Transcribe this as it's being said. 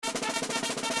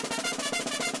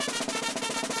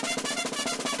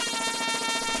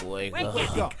Wake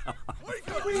Wake up. up. Wake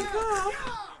up.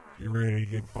 You ready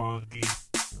to get funky?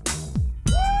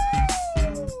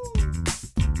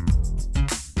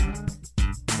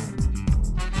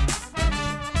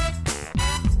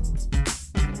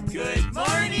 Good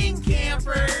morning,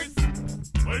 campers.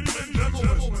 Ladies and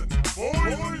gentlemen,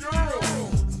 boys and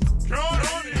girls,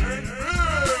 Connie and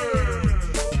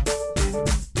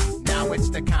Fish! Now it's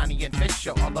the Connie and Fish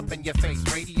show, all up in your face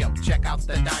radio. Check out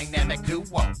the dynamic duo.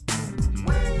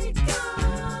 Wake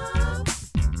up.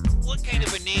 What kind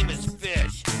of a name is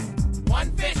Fish?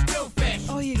 One fish, two fish.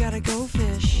 Oh, you gotta go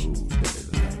fish.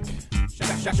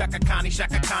 Shaka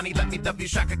Connie, let me W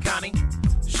Shaka Connie.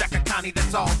 Shaka Connie,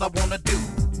 that's all I wanna do.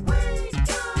 Wake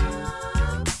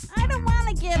up. I don't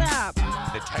wanna get up.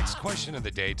 The text question of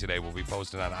the day today will be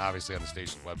posted obviously on the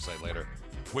station's website later,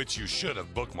 which you should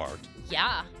have bookmarked,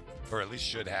 Yeah. or at least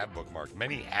should have bookmarked.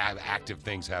 Many active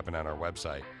things happen on our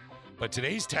website. But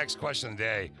today's text question of the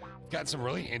day got some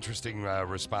really interesting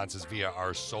responses via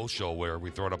our social, where we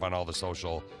throw it up on all the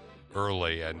social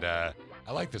early. And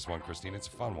I like this one, Christine. It's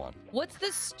a fun one. What's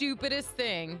the stupidest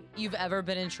thing you've ever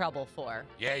been in trouble for?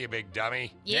 Yeah, you big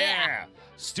dummy. Yeah.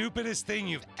 Stupidest thing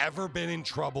you've ever been in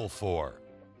trouble for.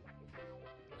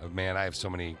 Oh, man, I have so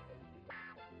many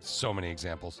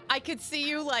examples. I could see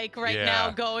you right Yeah. now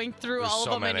going through There's all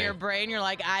so of them many. in your brain. You're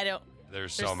like,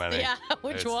 There's so There's- many. yeah,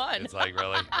 which one? It's like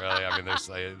really. I mean,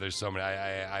 there's so many.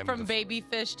 I'm from baby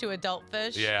fish to adult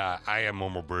fish. Yeah, I am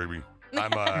Momo Baby.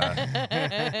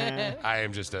 I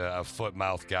am just a foot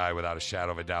mouth guy without a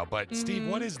shadow of a doubt. But Steve,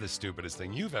 what is the stupidest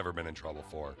thing you've ever been in trouble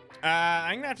for?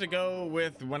 I'm gonna have to go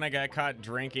with when I got caught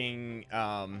drinking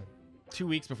 2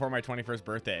 weeks before my 21st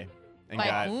birthday and By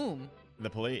got whom? the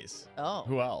police. Oh.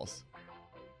 Who else?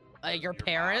 Your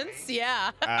parents?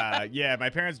 Yeah. Yeah, my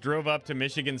parents drove up to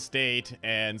Michigan State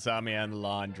and saw me on the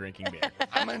lawn drinking beer.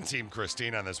 I'm on Team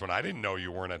Christine on this one. I didn't know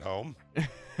you weren't at home.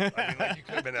 I mean, like, you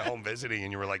could have been at home visiting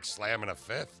and you were like slamming a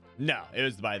fifth. No, it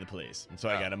was by the police, and so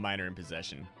I Oh. got a minor in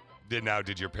possession.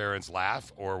 Did your parents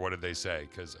laugh, or what did they say?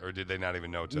 Or did they not even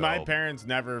know till? My parents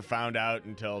never found out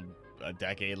until a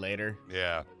decade later.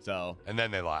 Yeah, So and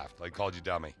then they laughed, like called you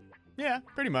dummy. yeah,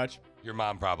 pretty much. Your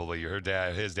mom probably,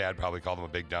 his dad probably called him a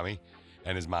big dummy,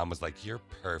 and his mom was like, "You're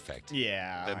perfect."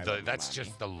 Yeah, I love That's Mommy.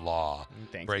 just the law,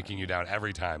 Thanks, breaking you down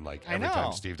every time. Like I every time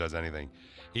know. Steve does anything,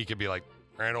 he could be like,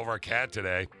 "Ran over a cat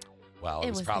today." Well, it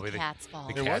was probably the cat's fault.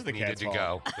 The It cat was the needed cat's to fault.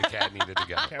 go. The cat needed to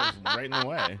go. Cat was right in the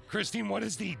way. Christine, what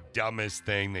is the dumbest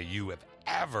thing that you have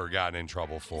ever gotten in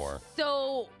trouble for?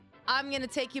 So I'm going to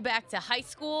take you back to high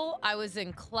school. I was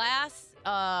in class,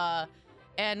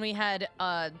 and we had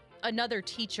another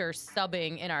teacher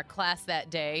subbing in our class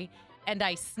that day, and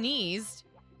I sneezed,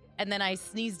 and then I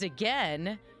sneezed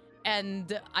again,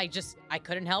 and I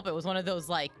couldn't help it. It was one of those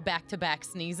like back-to-back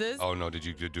sneezes. Oh no! Did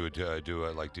you do a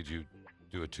Did you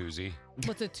do a toozy?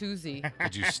 What's a toozy?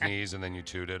 Did you sneeze and then you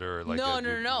tooted, or like?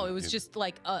 No. It was just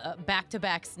like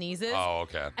back-to-back sneezes. Oh,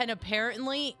 okay. And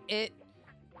apparently it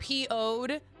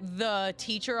PO'd the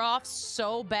teacher off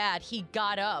so bad he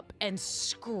got up and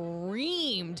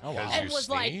screamed Oh, wow. Because and you was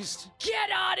sneezed? like, "Get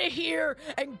out of here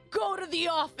and go to the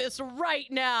office right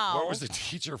now." What was the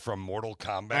teacher from Mortal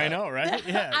Kombat? I know, right?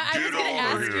 Yeah. I was Get going to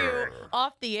over ask here. you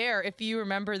off the air if you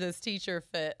remember this teacher,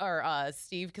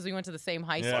 Steve, because we went to the same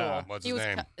high Yeah. school. What's he his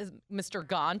was name? Mr.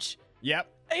 Gaunch. Yep.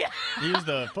 Yeah. He was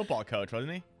the football coach,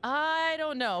 wasn't he? I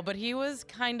don't know, but he was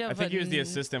kind of. I think he was the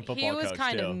assistant football He was coach,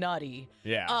 kind too. of nutty.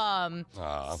 Yeah.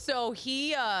 Aw. So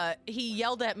he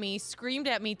yelled at me, screamed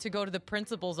at me to go to the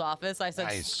principal's office. I said,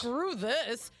 Nice. "Screw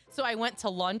this." So I went to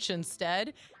lunch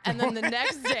instead. And then the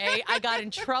next day, I got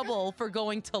in trouble for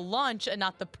going to lunch and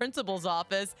not the principal's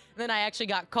office. And then I actually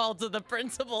got called to the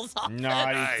principal's office.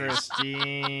 Naughty Nice.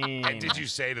 Christine. And did you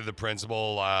say to the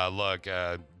principal, look,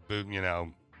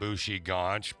 Bushi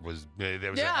Gaunch was?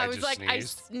 Yeah, I was just like, sneezed. I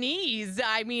sneezed.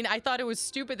 I mean, I thought it was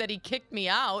stupid that he kicked me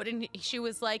out. And she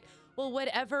was like, well,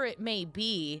 whatever it may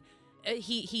be,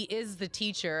 he is the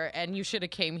teacher, and you should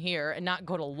have came here and not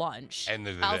go to lunch. And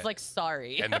I was like,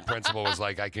 sorry. And the principal was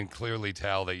like, I can clearly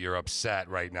tell that you're upset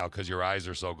right now because your eyes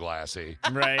are so glassy.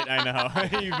 Right, I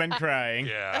know. You've been crying.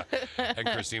 Yeah. And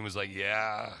Christine was like,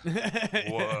 yeah.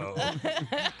 Whoa.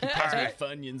 Pass my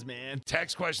Funyuns, man.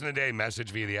 Text question of the day, message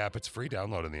via the app. It's free,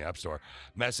 download in the App Store.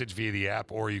 Message via the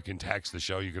app, or you can text the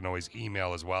show. You can always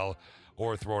email as well,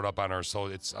 or throw it up on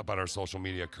it's up on our social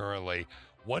media currently.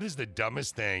 What is the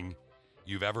dumbest thing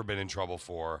you've ever been in trouble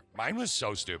for? Mine was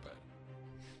so stupid.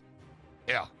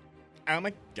 Yeah. Oh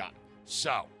my God. So,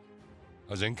 I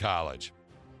was in college.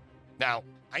 Now,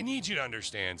 I need you to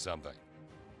understand something.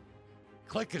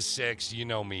 Click a 6, you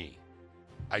know me.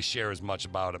 I share as much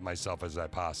about it myself as I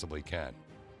possibly can.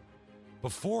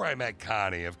 before I met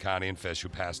Connie of Connie and Fish, who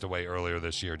passed away earlier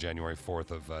this year, January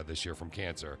 4th of this year from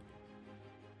cancer,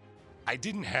 I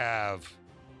didn't have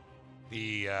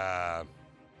the,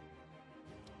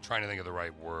 trying to think of the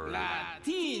right word.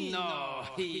 Latino.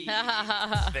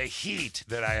 The heat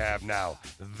that I have now.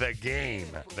 The game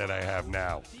that I have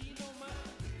now.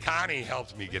 Connie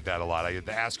helped me get that a lot. I had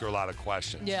to ask her a lot of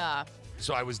questions. Yeah.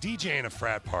 So I was DJing a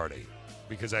frat party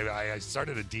because I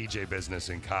started a DJ business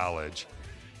in college,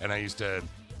 and I used to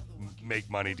make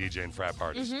money DJing frat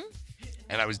parties. Mm-hmm.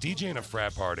 And I was DJing a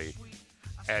frat party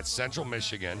at Central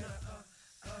Michigan,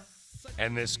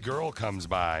 and this girl comes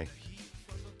by,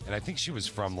 and I think she was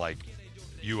from like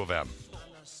U of M,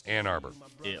 Ann Arbor.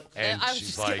 Ew. And I was she's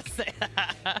just gonna like say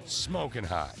that. smoking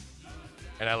hot.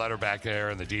 And I let her back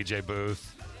there in the DJ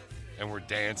booth, and we're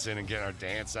dancing and getting our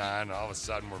dance on, and all of a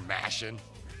sudden we're mashing.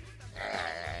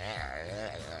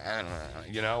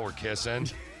 You know, we're kissing.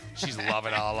 She's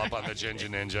loving all up on the Ginger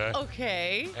Ninja.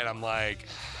 Okay. And I'm like,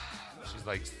 she's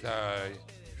like,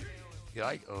 you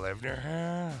like living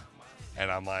here?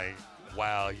 And I'm like,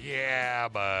 well, yeah,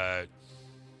 but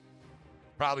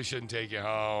probably shouldn't take you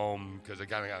home because I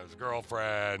kind of got his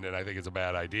girlfriend, and I think it's a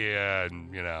bad idea.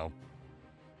 And I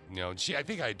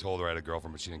think I told her I had a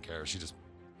girlfriend, but she didn't care. She's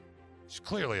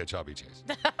clearly a chubby chase.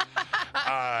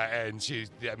 And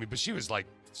but she was like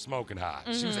smoking hot.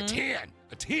 She was a 10.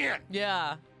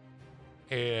 Yeah.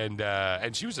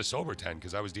 And she was a sober 10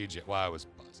 because I was DJ. Well, I was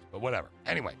buzzed, but whatever.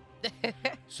 Anyway,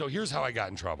 so here's how I got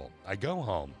in trouble. I go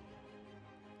home,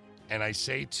 and I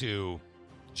say to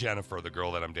Jennifer, the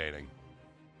girl that I'm dating,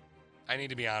 I need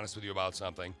to be honest with you about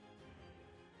something.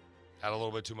 Had a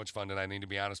little bit too much fun tonight. I need to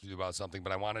be honest with you about something,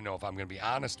 but I want to know if I'm going to be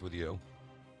honest with you.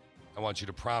 I want you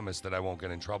to promise that I won't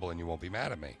get in trouble and you won't be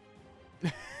mad at me.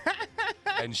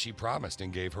 And she promised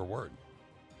and gave her word.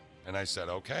 And I said,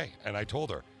 okay. And I told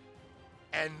her.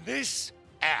 And this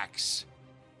ex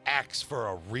for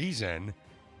a reason,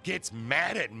 gets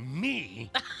mad at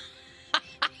me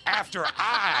after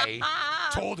I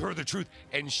told her the truth.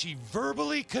 And she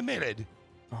verbally committed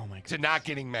to not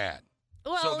getting mad.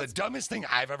 Well, so the dumbest thing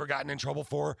I've ever gotten in trouble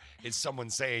for is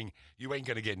someone saying, you ain't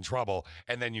going to get in trouble,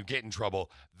 and then you get in trouble.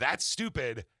 That's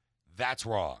stupid. That's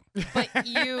wrong. But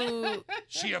you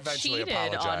She eventually cheated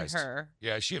apologized. on her.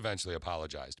 Yeah, she eventually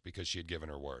apologized because she had given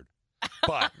her word.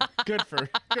 But Good for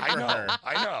I know, her.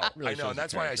 I know, Really I know. shows And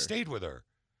that's her why I character. stayed with her.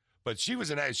 But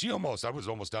I was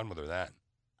almost done with her then.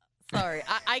 Sorry,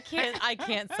 I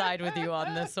can't side with you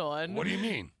on this one. What do you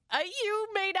mean? You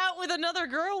made out with another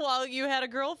girl while you had a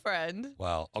girlfriend.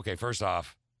 Well, okay, first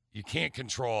off, you can't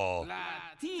control.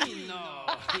 Latino.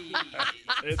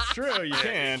 It's true. You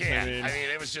can't. I I mean, mean,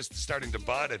 it was just starting to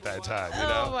bud at that time, you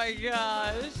Oh know? my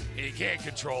gosh. You can't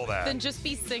control that. Then just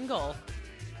be single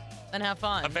and have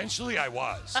fun. Eventually I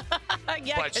was.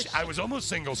 Yeah, But 'cause I was almost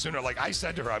single sooner. Like I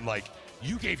said to her, I'm like,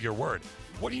 you gave your word.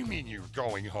 What do you mean you're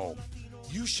going home?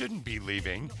 You shouldn't be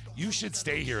leaving. You should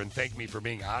stay here and thank me for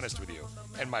being honest with you.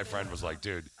 And my friend was like,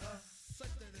 dude,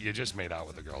 you just made out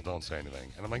with a girl. Don't say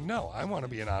anything. And I'm like, no, I want to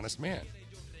be an honest man.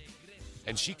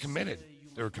 And she committed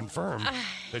or confirmed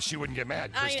that she wouldn't get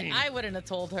mad. Christine, I wouldn't have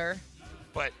told her.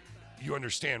 but you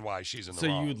understand why she's in the so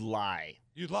wrong. you'd lie.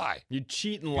 You'd lie. You'd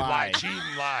cheat and You'd lie. cheat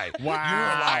and lie. Wow.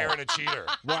 You're a liar and a cheater.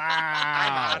 Wow.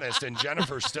 I'm honest, and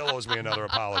Jennifer still owes me another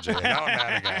apology. And now I'm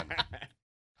mad again.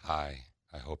 Hi,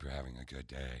 I hope you're having a good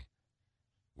day.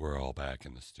 We're all back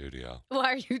in the studio.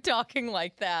 Why are you talking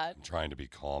like that? I'm trying to be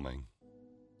calming.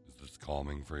 Is this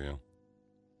calming for you?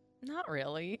 Not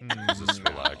really. Does this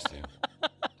relax you?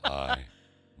 Hi,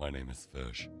 my name is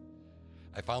Fish.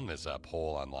 I found this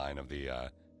poll online of the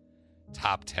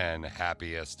top 10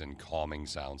 happiest and calming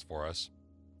sounds for us.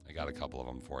 I got a couple of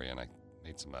them for you, and I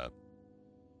made some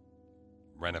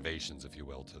renovations, if you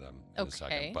will, to them in a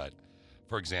second. Okay. But,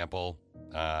 for example,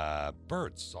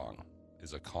 birds song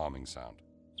is a calming sound.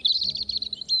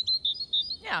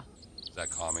 Yeah. Is that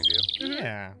calming to you?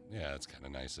 Yeah. Yeah, it's kind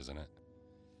of nice, isn't it?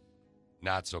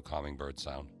 Not so calming bird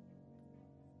sound.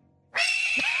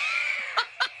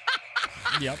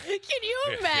 Yep. Can you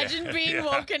imagine Yeah, being yeah.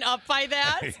 woken up by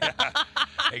that? Yeah,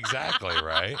 exactly,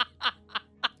 right?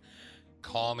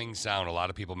 Calming sound. A lot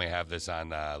of people may have this on,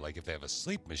 like if they have a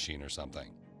sleep machine or something.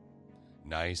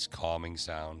 Nice, calming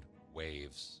sound.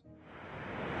 Waves.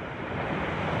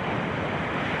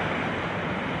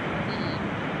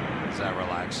 Does that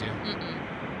relax you?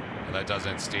 Well, that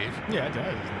doesn't, Steve? Yeah, it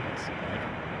does. It's nice.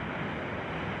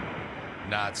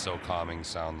 Not so calming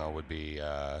sound, though, would be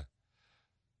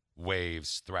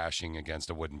waves thrashing against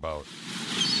a wooden boat.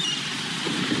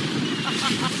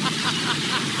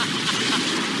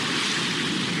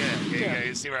 Yeah,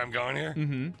 you see where I'm going here?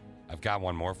 Mm-hmm. I've got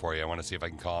one more for you. I want to see if I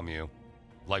can calm you.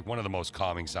 like one of the most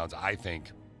calming sounds, I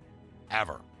think,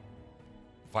 ever.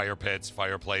 Fire pits,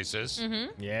 fireplaces.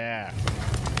 Mm-hmm. Yeah.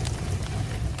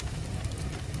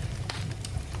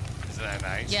 Isn't that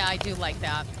nice? Yeah, I do like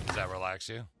that. Does that relax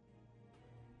you?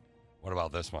 What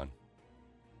about this one?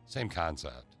 Same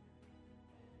concept.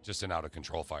 Just an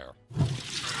out-of-control fire.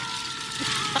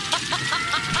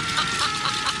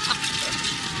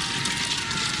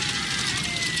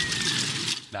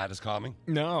 Not as calming?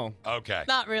 No. Okay.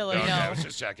 Not really, Okay, no. I was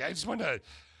just checking. I just wanted to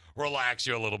relax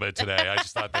you a little bit today. I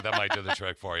just thought that might do the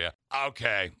trick for you.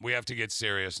 Okay, we have to get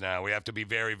serious now. We have to be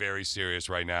very, very serious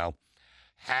right now.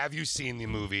 Have you seen the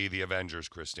movie The Avengers,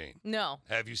 Christine? No.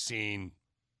 Have you seen...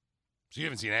 So you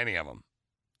haven't seen any of them?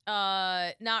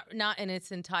 Not in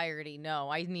its entirety. No,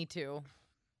 I need to.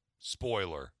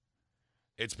 Spoiler.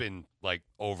 It's been like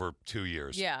over 2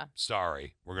 years. Yeah.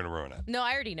 Sorry. We're going to ruin it. No,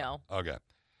 I already know. Okay.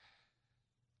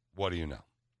 What do you know?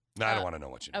 No, I don't want to know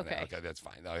what you know. okay. Okay, that's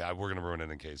fine. We're going to ruin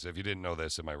it in case. If you didn't know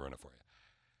this, it might ruin it for you.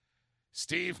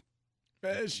 Steve,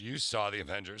 you saw the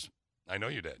Avengers. I know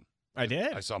you did. I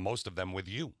did. I saw most of them with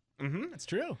you. Mm-hmm. That's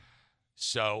true.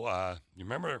 So, you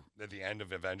remember at the end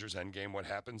of Avengers Endgame what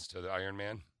happens to the Iron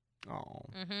Man? Oh,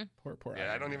 Mm-hmm. poor.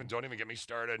 Yeah, Iron Man. don't even get me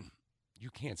started. You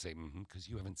can't say because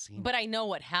you haven't seen But I know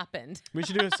what happened. We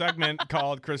should do a segment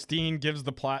called "Christine Gives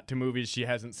the Plot to Movies She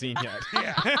Hasn't Seen Yet."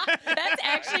 Yeah. That's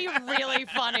actually really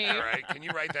funny. All right. Can you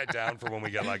write that down for when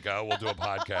we get let go? We'll do a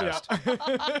podcast.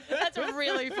 That's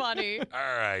really funny.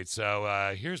 All right.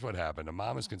 So here's what happened. A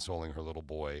mom is consoling her little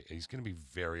boy. He's going to be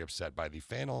very upset by the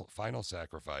final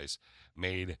sacrifice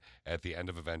made at the end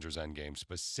of Avengers Endgame,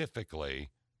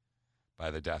 specifically by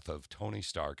the death of Tony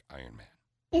Stark, Iron Man.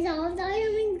 Is all of the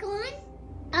Iron Man gone?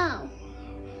 Oh.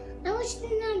 I wish the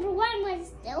number one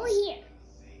was still here.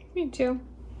 Me too.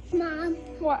 Mom,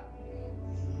 What?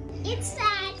 it's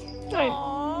sad.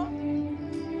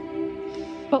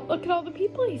 But look at all the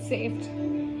people he saved.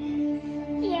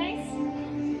 Yes.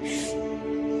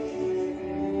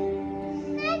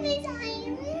 That is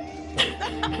Iron Man.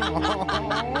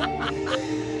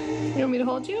 You want me to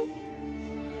hold you?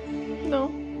 No.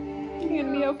 You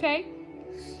gonna be okay?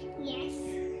 Yes.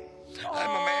 I'm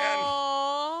a man.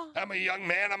 I'm a young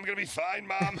man. I'm going to be fine,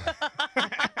 Mom.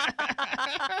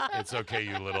 It's okay,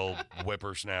 you little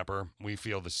whippersnapper. We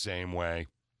feel the same way.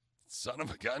 Son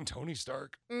of a gun, Tony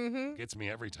Stark. Mm-hmm. Gets me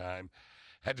every time.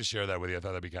 Had to share that with you. I thought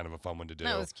that'd be kind of a fun one to do.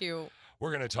 That was cute.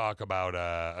 We're going to talk about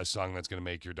a song that's going to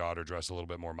make your daughter dress a little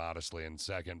bit more modestly in a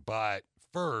second. But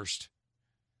first,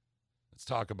 let's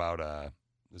talk about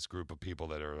this group of people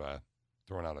that are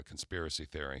throwing out a conspiracy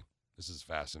theory. This is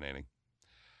fascinating.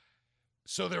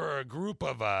 So there's a group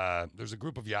of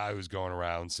yahoos going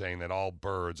around saying that all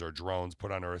birds are drones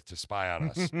put on Earth to spy on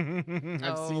us.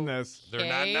 I've seen this. They're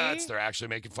not nuts. They're actually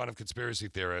making fun of conspiracy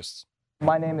theorists.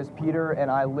 My name is Peter, and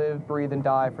I live, breathe, and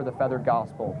die for the Feathered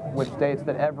Gospel, which states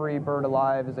that every bird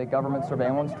alive is a government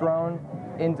surveillance drone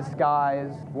in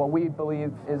disguise. What we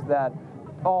believe is that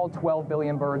all 12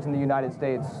 billion birds in the United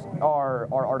States are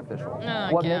artificial.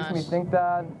 What makes me think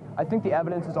that? I think the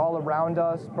evidence is all around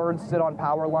us. Birds sit on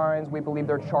power lines. We believe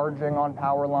they're charging on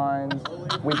power lines.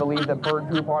 We believe that bird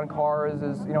poop on cars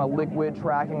is, a liquid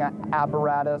tracking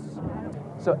apparatus.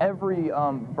 So every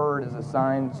bird is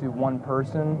assigned to one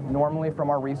person, normally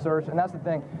from our research. And that's the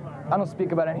thing. I don't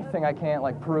speak about anything I can't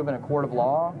prove in a court of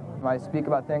law. I speak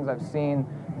about things I've seen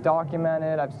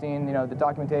documented. I've seen, the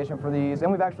documentation for these.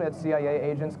 And we've actually had CIA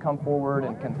agents come forward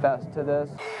and confess to this.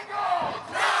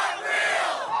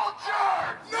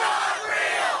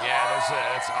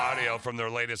 That's audio from their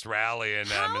latest rally in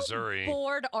Missouri. How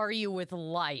bored are you with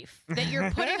life that you're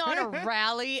putting on a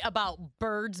rally about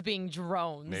birds being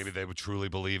drones? Maybe they would truly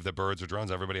believe that birds are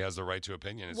drones. Everybody has the right to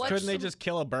opinion. Couldn't they just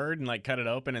kill a bird and cut it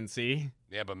open and see?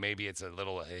 Yeah, but maybe it's a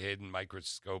little hidden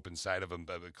microscope inside of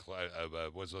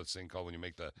what's this thing called when you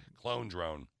make the clone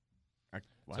drone?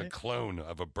 It's a clone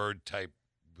of a bird type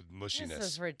with mushiness. This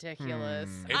is ridiculous.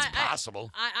 It's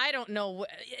possible. I don't know.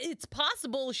 It's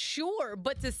possible, sure,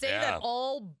 but to say that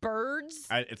all birds...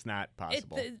 it's not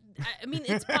possible.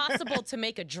 It's possible to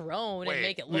make a drone and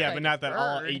make it look like but not that bird.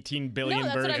 all 18 billion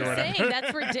birds that's what I'm saying.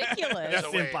 That's ridiculous.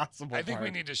 That's impossible. I think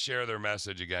we need to share their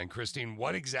message again. Christine,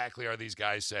 what exactly are these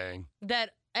guys saying? That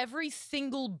every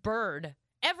single bird,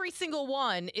 every single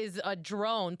one is a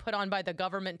drone put on by the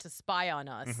government to spy on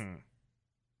us. Mm-hmm.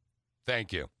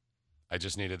 Thank you. I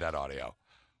just needed that audio.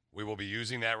 We will be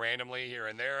using that randomly here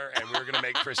and there, and we're going to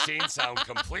make Christine sound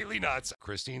completely nuts.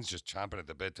 Christine's just chomping at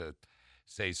the bit to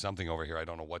say something over here. I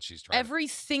don't know what she's trying Every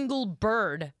single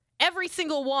bird, Every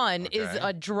single one is Okay.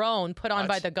 a drone put on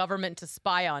by What? the government to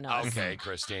spy on us. Okay,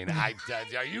 Christine.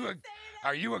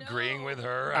 Are you agreeing with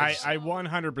her? I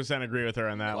 100% agree with her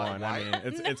on that one. I mean,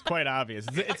 it's quite obvious.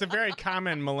 It's a very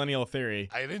common millennial theory.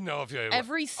 I didn't know if you.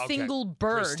 Every single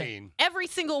bird, Christine. every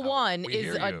single one we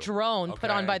is hear a you. drone put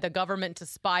on Okay. by the government to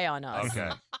spy on us. Okay.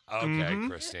 Okay, Mhm.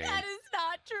 Christine. That is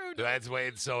not true. That's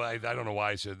way. So I don't know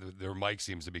why their mic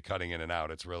seems to be cutting in and out.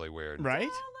 It's really weird. Right?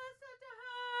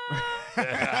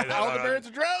 I know. All the birds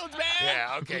are drones, man.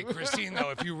 Yeah, okay. Christine, though,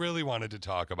 if you really wanted to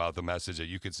talk about the message that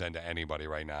you could send to anybody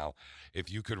right now,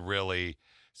 if you could really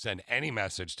send any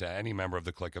message to any member of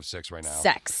the Click of Six right now.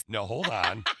 Sex. No, hold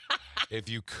on. If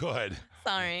you could,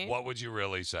 Sorry. what would you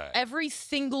really say? Every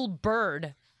single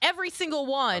bird, every single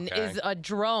one Okay. is a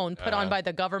drone put on Uh-huh. by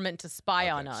the government to spy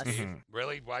on us. Steve,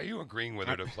 really? Why are you agreeing with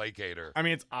her to placate her? I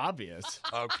mean, it's obvious.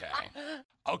 Okay.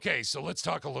 Okay, so let's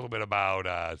talk a little bit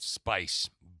about Spice,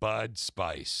 Bud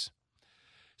Spice.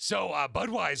 So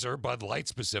Budweiser, Bud Light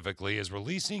specifically, is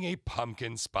releasing a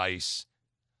pumpkin spice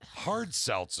hard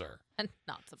seltzer. I'm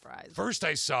not surprised. First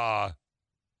I saw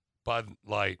Bud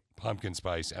Light pumpkin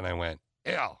spice and I went,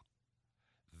 ew.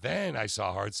 Then I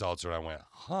saw hard seltzer and I went,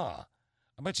 huh,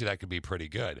 I bet you that could be pretty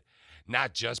good.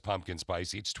 Not just pumpkin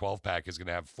spice. Each 12-pack is going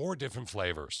to have 4 different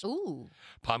flavors. Ooh.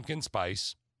 Pumpkin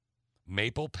spice,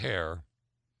 maple pear,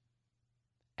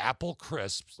 apple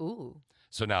crisps. Ooh.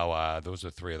 So now those are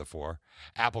 3 of the 4.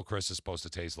 Apple crisp is supposed to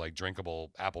taste like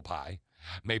drinkable apple pie.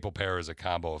 Maple pear is a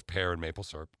combo of pear and maple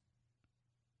syrup.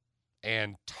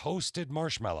 And toasted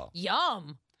marshmallow.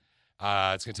 Yum.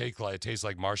 It's going to taste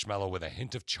like marshmallow with a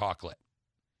hint of chocolate.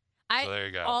 So there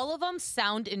you go. All of them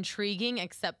sound intriguing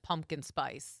except pumpkin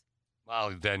spice.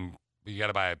 Well, then you got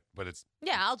to buy it, but it's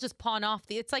Yeah, I'll just pawn off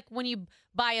it's like when you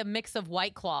buy a mix of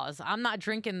White Claws. I'm not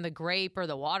drinking the grape or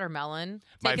the watermelon.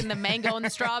 Taking the mango and the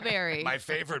strawberry. my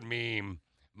favorite meme.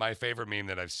 My favorite meme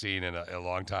that I've seen in a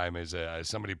long time is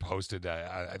somebody posted,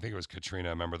 I think it was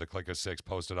Katrina, a member of the Click of Six,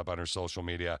 posted up on her social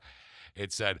media.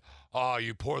 It said, oh,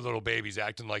 you poor little babies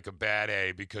acting like a bad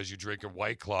A because you drink a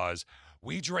White Claws.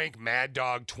 We drank Mad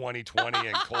Dog 2020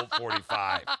 and Colt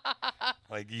 45.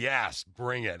 Like, yes,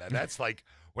 bring it. And that's like,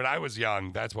 when I was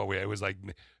young, that's what it was like,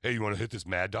 hey, you want to hit this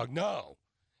Mad Dog? No.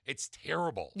 It's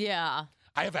terrible. Yeah.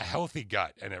 I have a healthy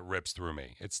gut and it rips through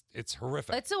me. It's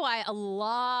horrific. That's why a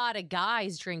lot of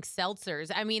guys drink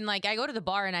seltzers. I mean, like I go to the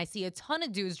bar and I see a ton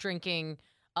of dudes drinking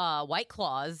White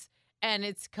Claws, and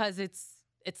it's because it's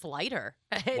lighter.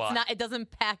 It's Well, not. It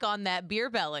doesn't pack on that beer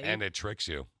belly. And it tricks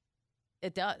you.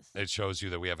 It does. It shows you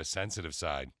that we have a sensitive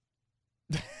side.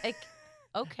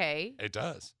 Okay. It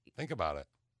does. Think about it.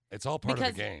 It's all part of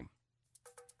Because- the game.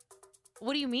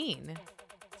 What do you mean?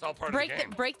 It's all part of the game.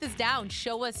 Break this down.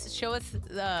 Show us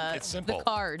It's simple. the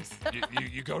cards.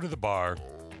 you go to the bar.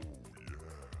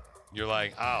 You're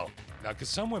like, oh. Now, because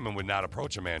some women would not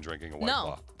approach a man drinking a White No,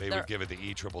 Claw. They they're- would give it the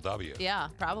E-triple-W. Yeah,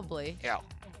 probably. Ew.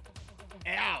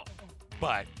 Ew.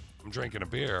 But I'm drinking a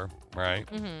beer, right?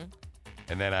 Mm-hmm.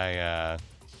 And then I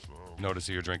notice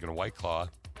that you're drinking a White Claw.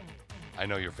 I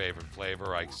know your favorite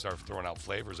flavor. I start throwing out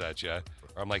flavors at you.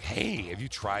 Or I'm like, hey, have you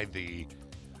tried the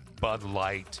Bud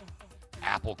Light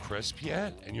Apple Crisp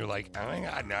yet? And you're like, oh my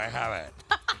God, no, I haven't.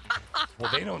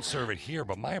 Well, they don't serve it here,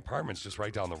 but my apartment's just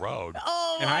right down the road.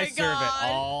 Oh, And I serve it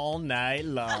all night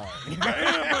long.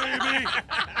 Man, baby.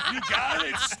 You got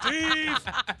it,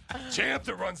 Steve. Champ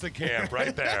that runs the camp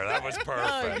right there. That was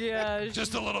perfect. Oh, gosh.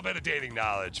 Just a little bit of dating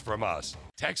knowledge from us.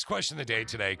 Text question of the day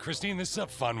today. Christine, this is a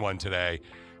fun one today.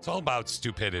 It's all about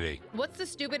stupidity. What's the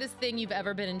stupidest thing you've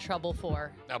ever been in trouble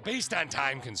for? Now, based on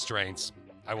time constraints,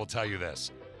 I will tell you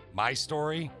this. My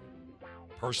story,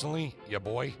 personally, ya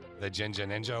boy, the Ginger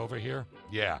Ninja over here,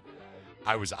 yeah.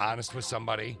 I was honest with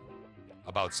somebody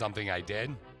about something I did,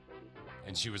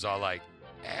 and she was all like,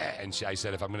 and I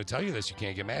said, if I'm going to tell you this, you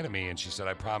can't get mad at me. And she said,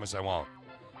 I promise I won't.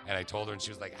 And I told her, and she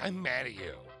was like, I'm mad at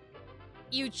you.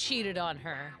 You cheated on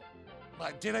her.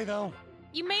 Did I, though?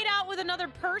 You made out with another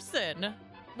person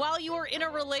while you were in a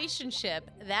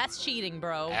relationship. That's cheating,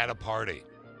 bro. At a party.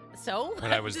 So?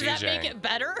 When I was Does DJing. that make it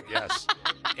better? Yes.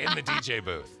 In the DJ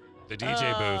booth. The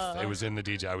DJ booth. It was in the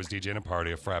DJ. I was DJing a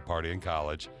party, a frat party in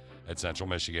college at Central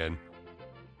Michigan.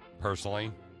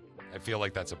 Personally, I feel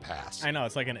like that's a pass. I know,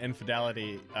 it's like an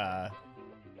infidelity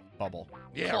bubble.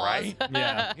 Yeah, Clause. right?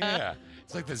 Yeah. Yeah.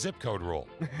 It's like the zip code rule.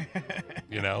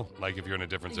 You know? Like if you're in a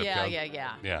different zip Yeah, code.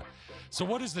 yeah. Yeah. So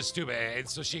what is the stupid? And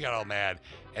so she got all mad,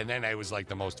 and then I was like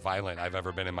the most violent I've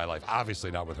ever been in my life.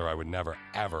 Obviously not with her. I would never,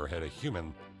 ever hit a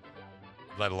human,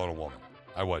 let alone a woman.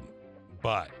 I wouldn't.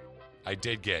 But I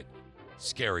did get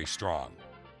scary strong.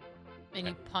 And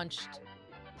you punched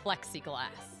plexiglass.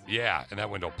 Yeah, and that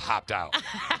window popped out.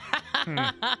 It's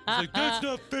like, that's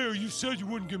not fair. You said you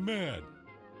wouldn't get mad.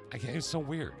 It's so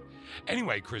weird.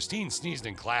 Anyway, Christine sneezed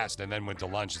in class and then went to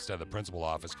lunch instead of the principal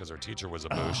office because her teacher was a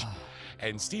boosh.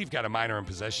 And Steve got a minor in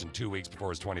possession 2 weeks before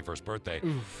his 21st birthday.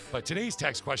 But today's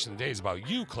text question of the day is about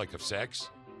you, Click of Six.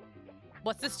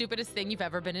 What's the stupidest thing you've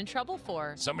ever been in trouble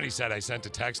for? Somebody said I sent a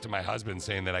text to my husband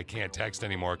saying that I can't text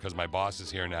anymore because my boss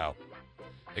is here now.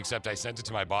 Except I sent it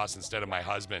to my boss instead of my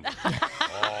husband.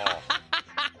 Oh.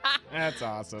 That's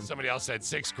awesome. Somebody else said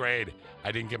 6th grade.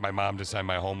 I didn't get my mom to sign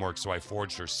my homework, so I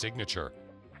forged her signature.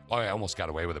 Oh, I almost got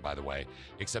away with it, by the way.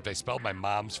 Except I spelled my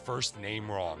mom's first name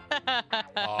wrong.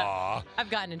 Aw. I've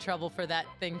gotten in trouble for that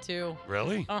thing, too.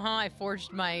 Really? I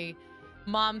forged my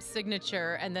mom's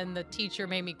signature, and then the teacher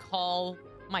made me call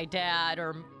my dad,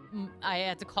 or I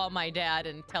had to call my dad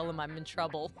and tell him I'm in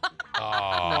trouble.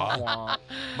 Aw.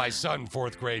 My son,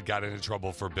 4th grade, got into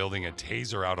trouble for building a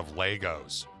taser out of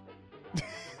Legos.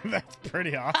 That's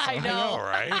pretty awesome. I know,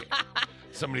 right?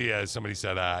 Somebody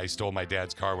said I stole my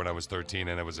dad's car when I was 13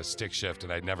 and it was a stick shift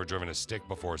and I'd never driven a stick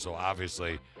before, so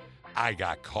obviously I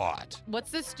got caught.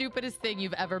 What's the stupidest thing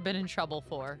you've ever been in trouble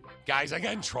for? Guys, I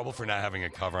got in trouble for not having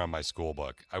a cover on my school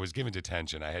book. I was given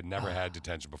detention. I had never had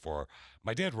detention before.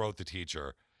 My dad wrote the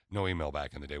teacher. No email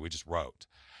back in the day. We just wrote.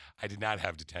 I did not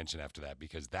have detention after that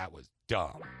because that was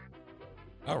dumb.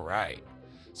 All right.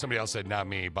 Somebody else said, not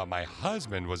me, but my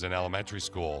husband was in elementary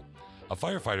school. A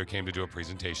firefighter came to do a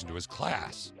presentation to his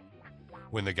class.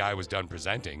 When the guy was done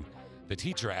presenting, the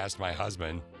teacher asked my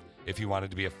husband if he wanted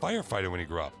to be a firefighter when he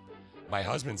grew up. My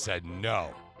husband said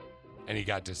no, and he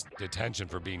got detention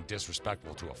for being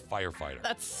disrespectful to a firefighter.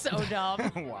 That's so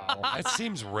dumb. Wow. That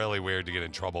seems really weird to get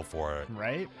in trouble for it.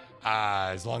 Right?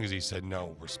 As long as he said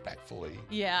no respectfully.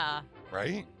 Yeah.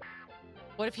 Right?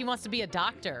 What if he wants to be a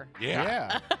doctor?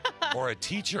 Yeah. Or a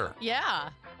teacher. Yeah.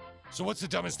 So what's the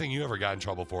dumbest thing you ever got in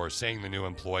trouble for? Saying the new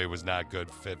employee was not good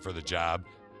fit for the job,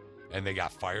 and they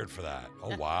got fired for that.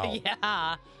 Oh, wow.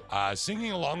 Yeah.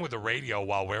 Singing along with the radio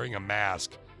while wearing a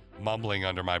mask, mumbling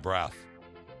under my breath.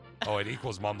 Oh, it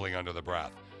equals mumbling under the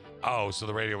breath. Oh, so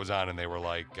the radio was on, and they were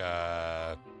like,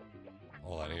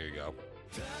 hold on, here you go.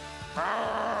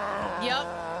 Yep.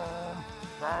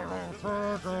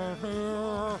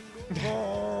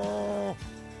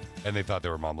 And they thought they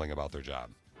were mumbling about their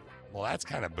job. Well, that's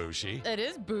kind of bushy. It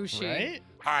is bushy. Right?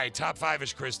 All right, top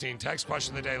 5-ish, Christine. Text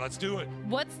question of the day. Let's do it.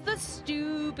 What's the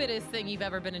stupidest thing you've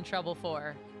ever been in trouble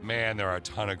for? Man, there are a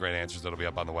ton of great answers that'll be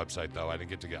up on the website, though. I didn't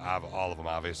get to get all of them,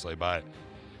 obviously, but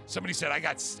somebody said I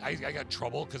got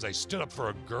trouble because I stood up for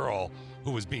a girl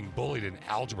who was being bullied in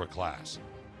algebra class.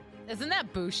 Isn't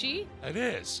that bushy? It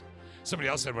is. Somebody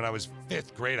else said when I was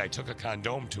 5th grade, I took a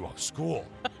condom to a school.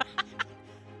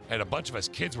 And a bunch of us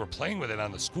kids were playing with it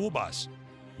on the school bus.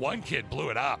 One kid blew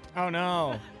it up. Oh,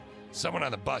 no. Someone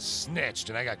on the bus snitched,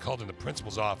 and I got called in the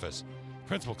principal's office.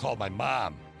 Principal called my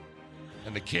mom,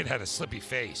 and the kid had a slippy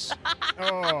face.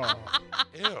 Oh.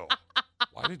 Ew.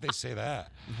 Why did they say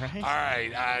that? Right? All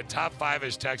right, top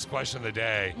 5-ish text question of the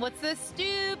day. What's the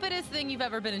stupidest thing you've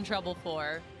ever been in trouble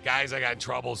for? Guys, I got in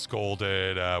trouble,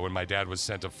 scolded when my dad was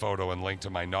sent a photo and linked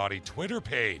to my naughty Twitter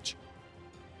page.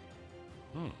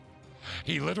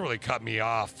 He literally cut me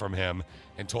off from him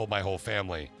and told my whole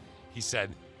family. He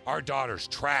said, our daughter's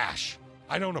trash.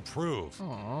 I don't approve.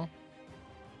 Aww.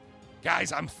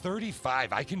 Guys, I'm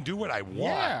 35. I can do what I want.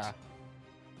 Yeah.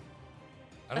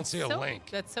 I don't see a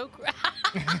link. That's so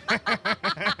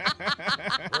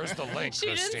Where's the link, She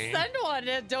Christine? didn't send one.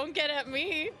 Don't get at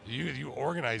me. You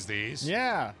organize these.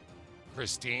 Yeah.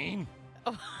 Christine?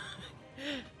 All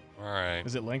right.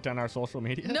 Is it linked on our social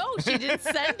media? No, she didn't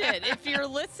send it. If you're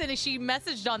listening, she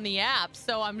messaged on the app,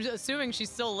 so I'm assuming she's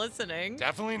still listening.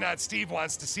 Definitely not. Steve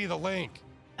wants to see the link.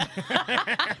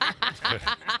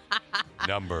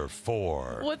 Number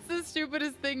 4. What's the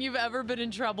stupidest thing you've ever been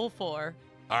in trouble for?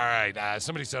 All right.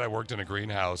 Somebody said I worked in a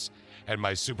greenhouse, and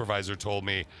my supervisor told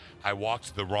me I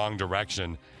walked the wrong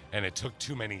direction, and it took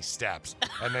too many steps.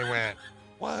 And they went,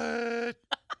 what?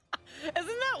 Isn't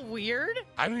that weird?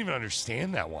 I don't even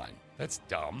understand that one. That's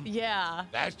dumb. Yeah.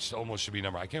 That almost should be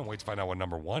number. I can't wait to find out what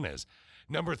number 1 is.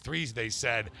 Number 3, they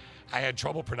said I had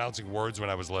trouble pronouncing words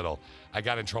when I was little. I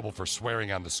got in trouble for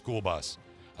swearing on the school bus.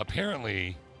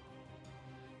 Apparently,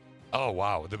 oh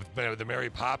wow, the Mary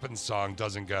Poppins song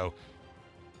doesn't go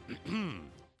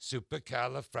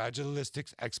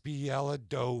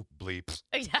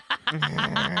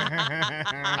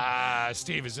supercalifragilisticexpialidocious.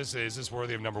 Steve, is this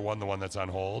worthy of number 1, the one that's on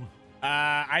hold?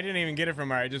 I didn't even get it from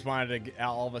her. I just wanted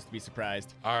all of us to be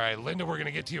surprised. All right, Linda, we're going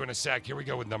to get to you in a sec. Here we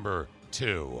go with number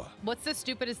 2. What's the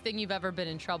stupidest thing you've ever been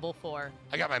in trouble for?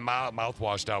 I got my mouth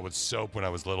washed out with soap when I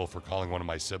was little for calling one of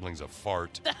my siblings a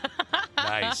fart.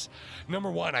 Nice.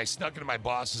 Number 1, I snuck into my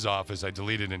boss's office. I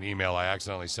deleted an email I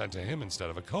accidentally sent to him instead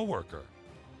of a coworker.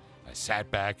 I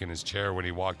sat back in his chair when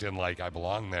he walked in like I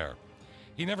belonged there.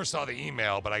 He never saw the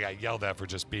email, but I got yelled at for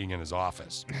just being in his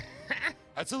office.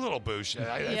 That's a little boosh.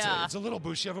 It's a little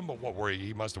bushy of him, but what were you?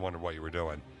 He must have wondered what you were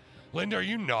doing. Linda, are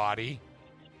you naughty?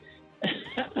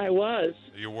 I was.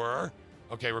 You were?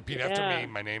 Okay, repeat after me.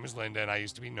 My name is Linda, and I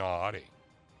used to be naughty.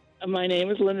 My name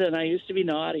is Linda, and I used to be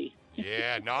naughty.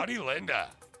 Yeah, naughty Linda.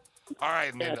 All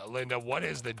right, Linda, what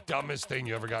is the dumbest thing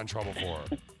you ever got in trouble for?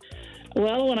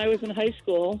 Well, when I was in high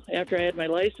school, after I had my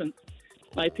license,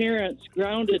 my parents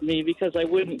grounded me because I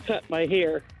wouldn't cut my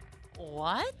hair.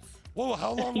 What? Whoa,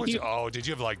 how long was it? Oh, did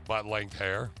you have like butt-length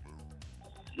hair?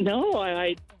 No,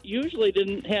 I usually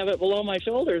didn't have it below my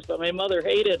shoulders, but my mother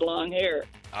hated long hair.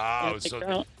 Oh,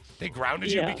 so they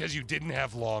grounded you because you didn't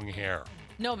have long hair.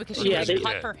 No, because she didn't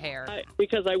cut her hair.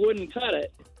 Because I wouldn't cut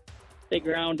it. They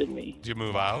grounded me. Did you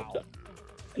move out?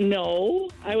 No,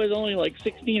 I was only like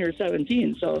 16 or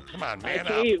 17, so come on, man, I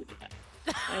caved.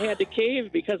 I had to cave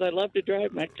because I love to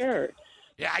drive my car.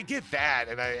 Yeah, I get that,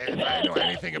 and if I know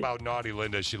anything about naughty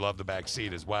Linda, she loved the back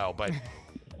seat as well, but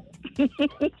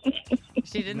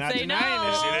she didn't say no.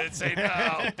 She didn't say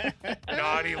no.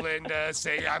 Naughty Linda,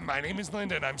 say, my name is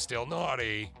Linda, and I'm still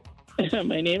naughty.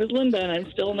 My name is Linda, and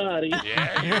I'm still naughty.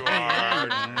 Yeah, you are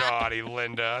naughty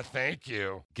Linda. Thank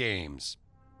you. Games.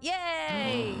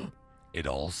 Yay! It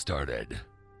all started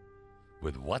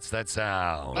with What's That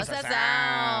Sound? What's that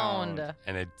sound?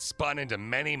 And it spun into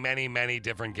many, many, many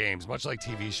different games, much like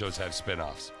TV shows have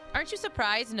spin-offs. Aren't you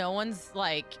surprised no one's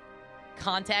like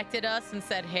contacted us and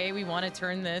said, hey, we want to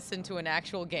turn this into an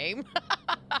actual game?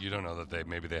 You don't know that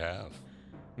maybe they have.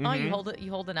 Mm-hmm. Oh,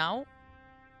 you hold it out?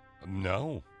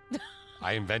 No.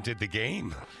 I invented the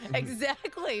game.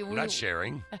 Exactly. I'm not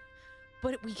sharing.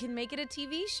 But we can make it a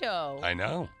TV show. I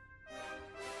know.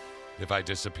 If I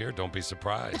disappear, don't be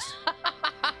surprised.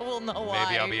 We'll know why.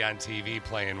 Maybe I'll be on TV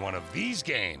playing one of these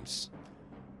games.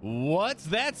 What's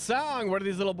that song? What are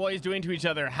these little boys doing to each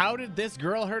other? How did this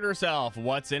girl hurt herself?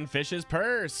 What's in Fish's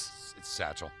purse? It's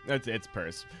satchel. It's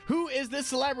purse. Who is this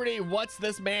celebrity? What's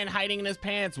this man hiding in his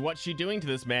pants? What's she doing to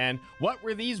this man? What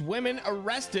were these women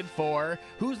arrested for?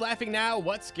 Who's laughing now?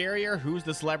 What's scarier? Who's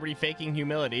the celebrity faking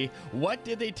humility? What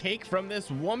did they take from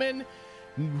this woman?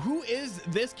 Who is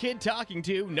this kid talking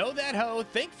to? Know that hoe.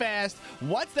 Think fast.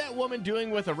 What's that woman doing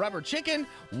with a rubber chicken?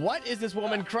 What is this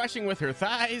woman crushing with her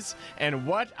thighs? And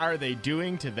what are they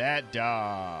doing to that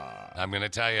dog? I'm going to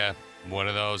tell you, one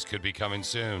of those could be coming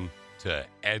soon to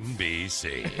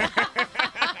NBC.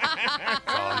 That's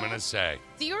all I'm going to say.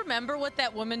 Do you remember what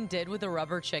that woman did with a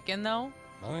rubber chicken, though?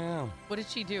 Oh, yeah. What did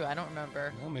she do? I don't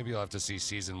remember. Well, maybe you'll have to see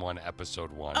season 1,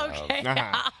 episode 1. Okay.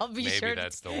 I'll be maybe sure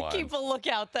that's to the one. keep a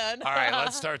lookout then. All right,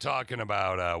 let's start talking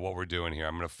about what we're doing here.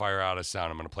 I'm going to fire out a sound.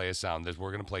 I'm going to play a sound.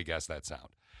 We're going to play Guess That Sound.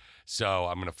 So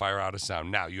I'm going to fire out a sound.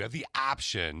 Now, you have the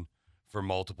option for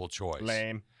multiple choice.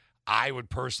 Lame. I would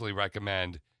personally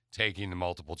recommend taking the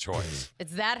multiple choice.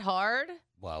 It's that hard?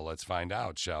 Well, let's find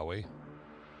out, shall we?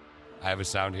 I have a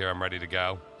sound here. I'm ready to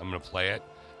go. I'm going to play it.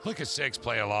 Click a 6,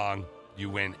 play along. You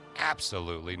win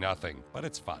absolutely nothing, but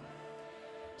it's fun.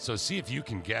 So see if you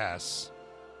can guess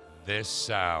this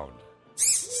sound.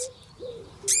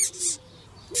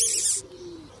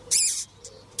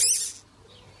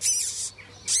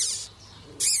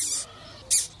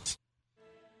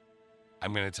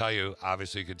 I'm going to tell you,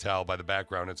 obviously you could tell by the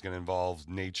background, it's going to involve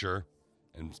nature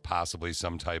and possibly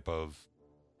some type of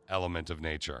element of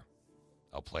nature.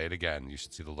 I'll play it again. You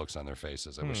should see the looks on their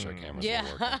faces. I wish our cameras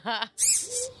were working.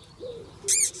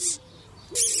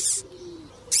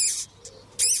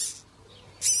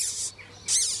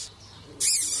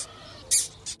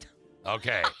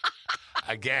 Okay.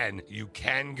 Again, you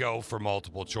can go for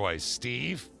multiple choice.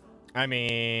 Steve? I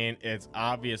mean, it's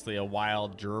obviously a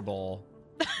wild gerbil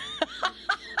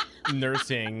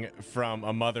nursing from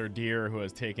a mother deer who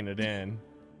has taken it in.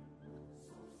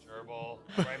 Gerbil.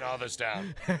 Write all this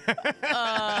down.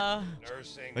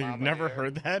 Nursing. Like, you've never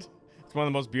heard that? It's one of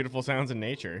the most beautiful sounds in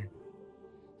nature.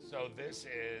 So this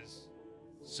is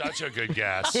such a good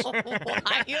guess. Wild?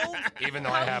 Even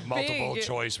though I have multiple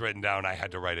choice written down, I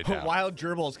had to write it down. Wild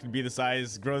gerbils could be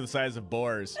grow the size of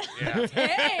boars. Yeah.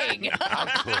 Dang!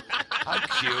 How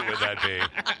cute would that be?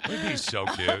 It would be so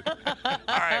cute. All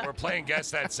right, we're playing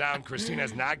Guess That Sound. Christine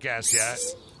has not guessed yet.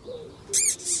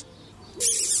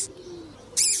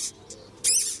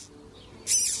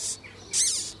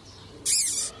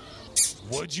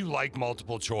 Would you like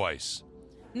multiple choice?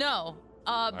 No.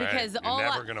 Because You're all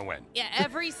never going to win. Yeah,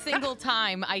 every single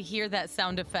time I hear that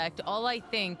sound effect, all I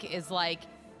think is like,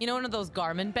 one of those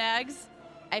Garmin bags?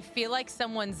 I feel like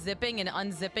someone's zipping and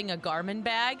unzipping a Garmin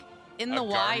bag in the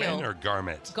wild. Garmin or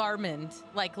garment? Garment,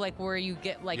 like where you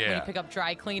get when you Yeah. pick up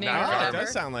dry cleaning Not or Garmin. whatever. It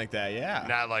does sound like that, yeah.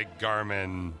 Not like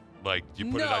Garmin, like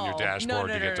you put it on your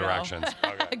dashboard to get directions.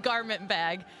 Okay. A garment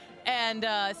bag. And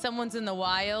someone's in the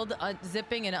wild,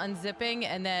 zipping and unzipping,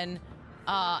 and then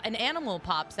an animal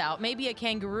pops out, maybe a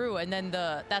kangaroo, and then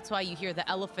that's why you hear the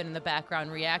elephant in the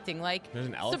background reacting like, There's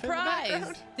an elephant in the surprise!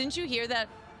 background? Didn't you hear that?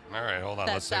 All right, hold on.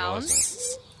 That Let's sound? take a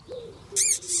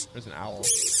listen. There's an owl.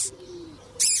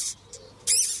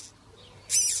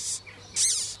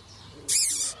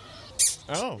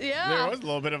 Oh, Yeah. there was a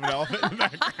little bit of an elephant in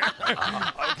the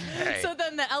background. Okay. So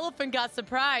then the elephant got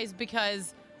surprised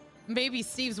because maybe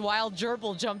Steve's wild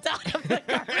gerbil jumped out of the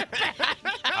garment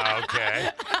bag.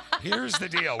 Okay. Here's the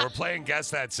deal. We're playing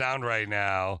Guess That Sound right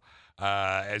now.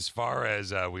 As far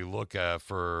as we look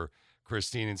for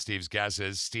Christine and Steve's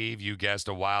guesses, Steve, you guessed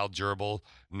a wild gerbil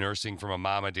nursing from a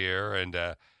mama deer,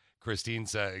 and Christine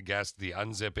guessed the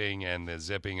unzipping and the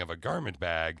zipping of a garment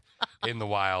bag in the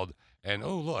wild. And,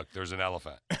 oh, look, there's an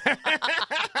elephant.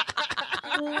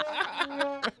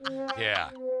 Yeah.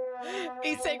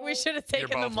 He's saying we should have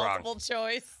taken the both wrong. multiple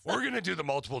choice. We're going to do the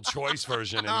multiple choice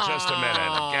version in just a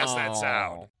minute. Guess That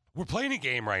Sound. We're playing a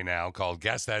game right now called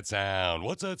Guess That Sound.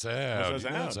 What's that sound? What's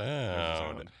that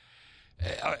sound?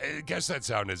 Guess That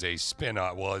Sound is a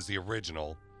spin-off. Well, it's the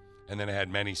original, and then it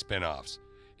had many spin-offs.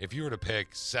 If you were to pick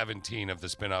 17 of the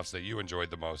spin-offs that you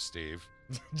enjoyed the most, Steve.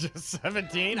 Just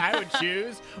 17? I would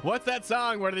choose. What's that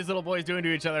song? What are these little boys doing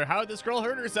to each other? How did this girl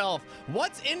hurt herself?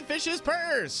 What's in Fish's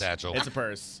purse? Satchel. It's a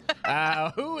purse.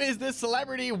 Who is this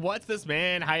celebrity? What's this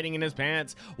man hiding in his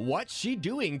pants? What's she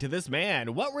doing to this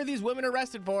man? What were these women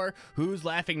arrested for? Who's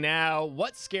laughing now?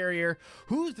 What's scarier?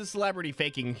 Who's the celebrity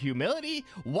faking humility?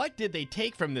 What did they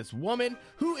take from this woman?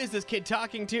 Who is this kid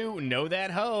talking to? Know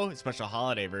that hoe. Special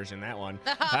holiday version, that one.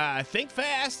 Think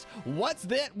fast. What's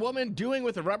that woman doing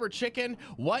with a rubber chicken?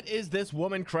 What is this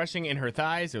woman crushing in her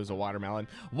thighs? It was a watermelon.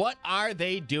 What are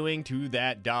they doing to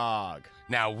that dog?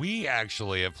 Now, we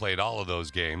actually have played all of those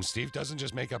games. Steve doesn't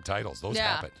just make up titles. Those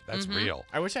Yeah. happen. That's real.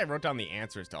 I wish I wrote down the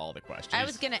answers to all the questions. I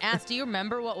was going to ask, do you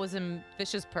remember what was in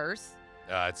Fish's purse?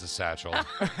 It's a satchel.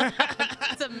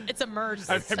 It's a merge.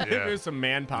 I bet Yeah. there's some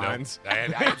man ponds. Nope. I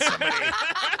had somebody.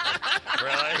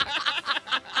 Really?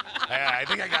 I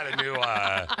think I got a new.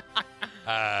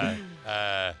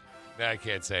 I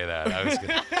can't say that. I was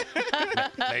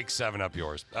gonna make 7 Up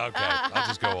yours. Okay, I'll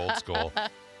just go old school.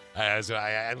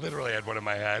 I literally had one in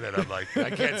my head, and I'm like,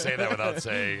 I can't say that without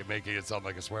making it sound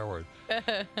like a swear word.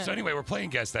 So anyway, we're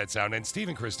playing Guess That Sound, and Steve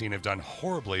and Christine have done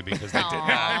horribly because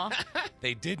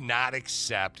they did not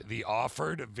accept the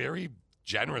very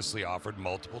generously offered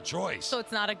multiple choice. So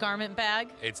it's not a garment bag?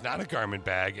 It's not a garment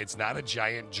bag. It's not a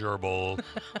giant gerbil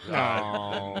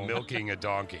milking a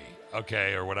donkey,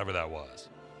 okay, or whatever that was.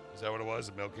 Is that what it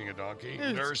was? Milking a donkey?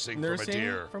 Nursing from a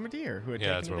deer. From a deer who had Yeah,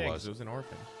 that's taken what it it in was. 'cause it was an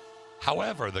orphan.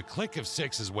 However, the click of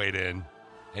 6 has weighed in,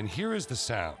 and here is the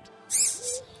sound.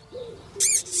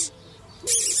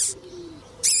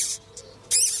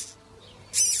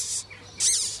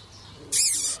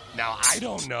 Now, I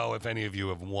don't know if any of you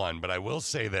have won, but I will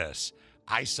say this.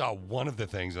 I saw one of the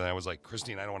things, and I was like,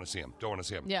 Christine, I don't want to see him. Don't want to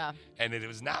see him. Yeah. And it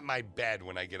was not my bed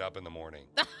when I get up in the morning.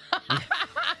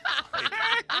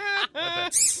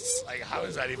 Like, how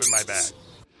is that even my bed?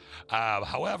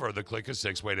 However, the click of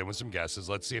 6 weighed in with some guesses.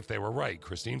 Let's see if they were right.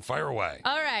 Christine, fire away.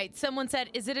 All right. Someone said,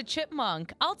 is it a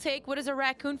chipmunk? I'll take what is a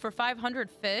raccoon for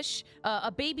 500 fish? A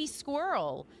baby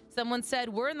squirrel. Someone said,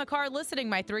 we're in the car listening.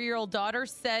 My 3-year-old daughter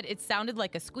said it sounded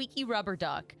like a squeaky rubber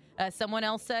duck. Someone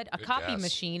else said, a Good copy guess.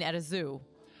 machine at a zoo.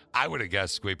 I would have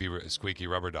guessed squeaky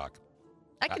rubber duck.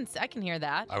 I can hear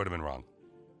that. I would have been wrong.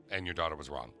 And your daughter was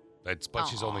wrong. But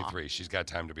she's only 3. She's got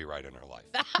time to be right in her life.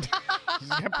 She's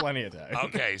got plenty of time.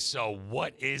 Okay, so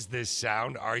what is this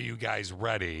sound? Are you guys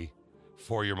ready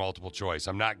for your multiple choice?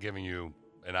 I'm not giving you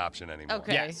an option anymore.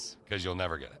 Okay. Yes. Because you'll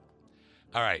never get it.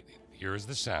 All right, here is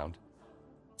the sound.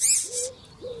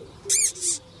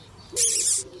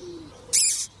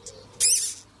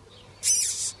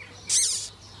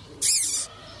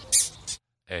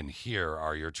 And here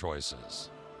are your choices.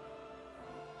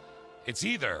 It's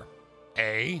either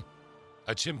A,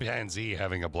 a chimpanzee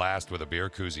having a blast with a beer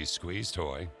koozie squeeze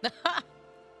toy.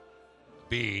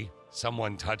 B,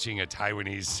 someone touching a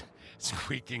Taiwanese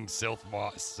squeaking silk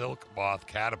moth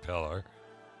caterpillar.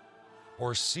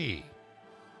 Or C,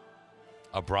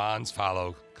 a bronze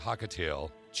follow cockatiel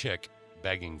chick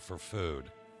begging for food.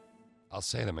 I'll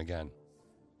say them again.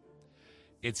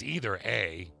 It's either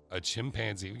A, a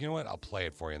chimpanzee. You know what? I'll play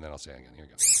it for you and then I'll say it again. Here we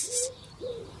go.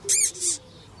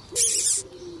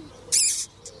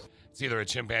 It's either a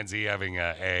chimpanzee having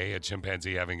a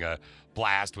chimpanzee having a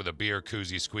blast with a beer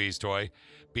koozie squeeze toy,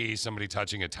 B, somebody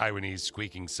touching a Taiwanese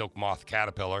squeaking silk moth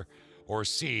caterpillar, or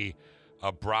C,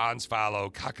 a bronze follow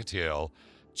cockatiel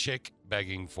chick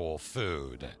begging for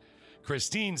food.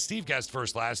 Christine, Steve guessed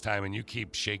first last time, and you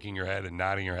keep shaking your head and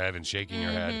nodding your head and shaking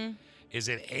your head. Is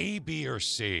it A, B, or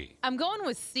C? I'm going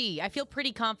with C. I feel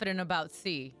pretty confident about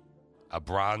C. A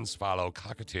bronze follow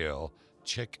cockatiel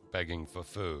chick begging for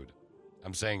food.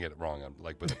 I'm saying it wrong. I'm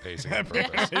like with a pacing on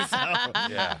purpose.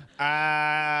 Yeah.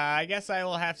 I guess I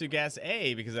will have to guess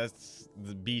A because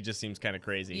the B just seems kind of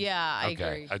crazy. Yeah, I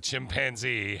agree. A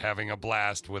chimpanzee having a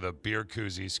blast with a beer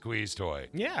koozie squeeze toy.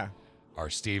 Yeah. Are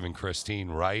Steve and Christine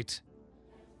right?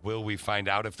 Will we find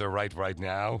out if they're right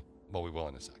now? Well, we will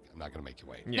in a second. I'm not going to make you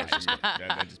wait. Yeah,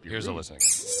 that'd just be Here's a rude. listening.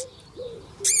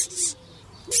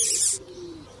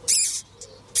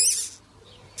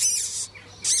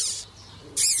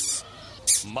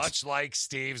 Much like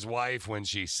Steve's wife when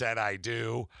she said I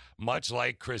do, much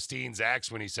like Christine's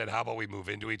ex when he said, how about we move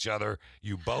into each other?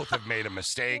 You both have made a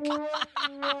mistake.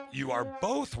 You are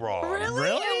both wrong.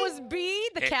 Really? It was B,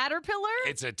 the caterpillar?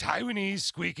 It's a Taiwanese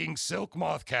squeaking silk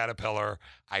moth caterpillar.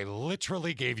 I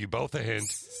literally gave you both a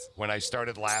hint when I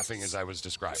started laughing as I was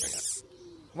describing it.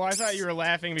 Well, I thought you were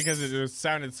laughing because it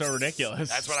sounded so ridiculous.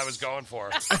 That's what I was going for.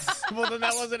 Well, then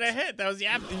that wasn't a hit. That was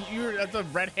that's a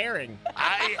red herring.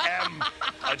 I am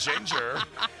a ginger,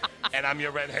 and I'm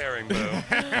your red herring, boo.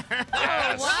 Yes.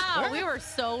 Oh, wow. We were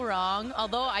so wrong.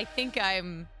 Although I think I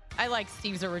like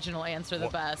Steve's original answer the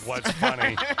best. What's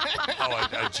funny?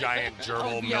 A giant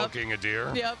gerbil Yep. milking a deer?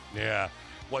 Yep. Yeah.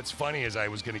 What's funny is I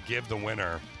was going to give the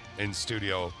winner in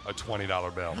studio a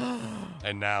 $20 bill.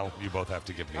 And now you both have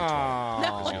to give me $20.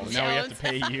 Now we have to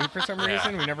pay you for some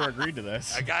reason? We never agreed to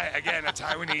this. A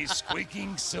Taiwanese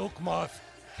squeaking silk moth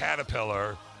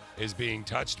caterpillar is being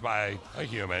touched by a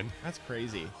human. That's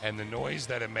crazy. And the noise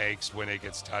that it makes when it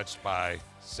gets touched by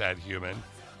said human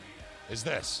is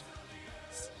this.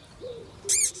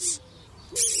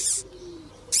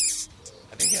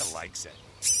 I think it likes it.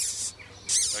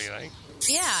 Don't you think?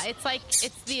 Yeah,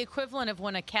 it's the equivalent of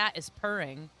when a cat is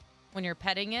purring when you're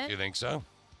petting it. You think so?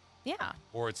 Yeah.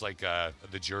 Or it's like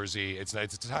the Jersey. It's a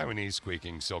Taiwanese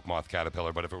squeaking silk moth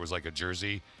caterpillar, but if it was like a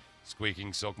Jersey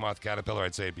squeaking silk moth caterpillar,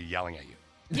 I'd say it'd be yelling at you.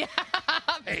 Yeah,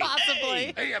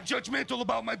 possibly. Hey, I'm judgmental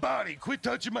about my body. Quit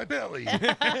touching my belly.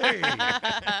 Hey.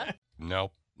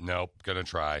 Nope. Gonna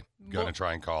try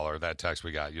and call her. That text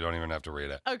we got, you don't even have to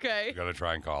read it. Okay. Gonna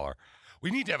try and call her. We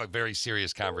need to have a very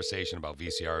serious conversation about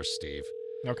VCRs, Steve.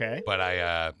 Okay. But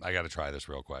I got to try this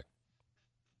real quick.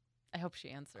 I hope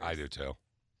she answers. I do too.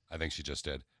 I think she just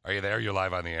did. Are you there? You're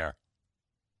live on the air.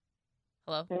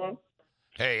 Hello?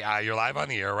 Hey, you're live on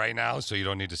the air right now, so you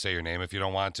don't need to say your name if you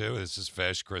don't want to. This is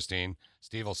Fish, Christine.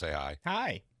 Steve will say hi.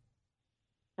 Hi.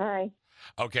 Hi.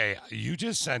 Okay, you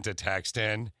just sent a text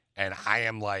in, and I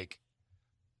am like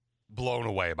blown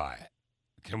away by it.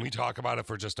 Can we talk about it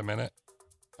for just a minute?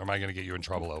 Or am I going to get you in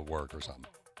trouble at work or something?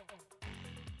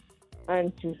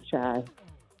 I'm too shy.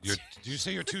 Do you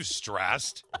say you're too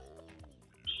stressed?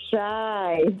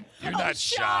 Shy. You're not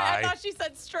shy. I thought she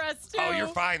said stress too. Oh, you're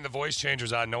fine. The voice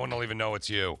changer's on. No one will even know it's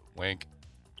you. Wink.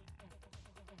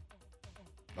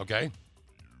 Okay?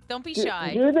 Don't be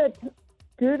shy.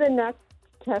 Do the next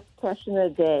test question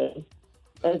of the day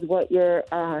as what your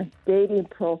dating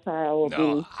profile will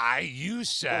be. You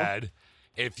said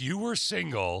if you were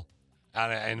single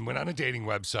and went on a dating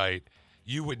website,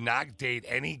 you would not date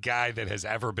any guy that has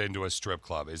ever been to a strip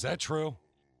club. Is that true?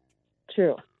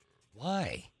 True.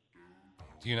 Why?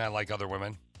 Do you not like other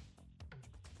women?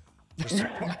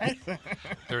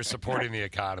 They're supporting the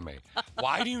economy.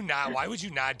 Why would you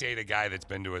not date a guy that's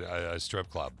been to a strip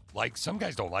club? Like, some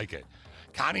guys don't like it.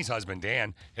 Connie's husband,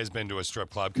 Dan, has been to a strip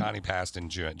club. Connie passed in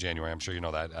January. I'm sure you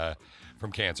know that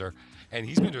from cancer. And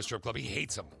he's been to a strip club. He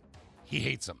hates them.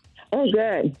 Oh,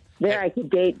 good. There, I could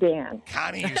date Dan.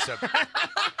 Connie used to...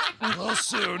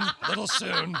 little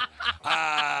soon.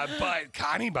 But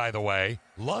Connie, by the way,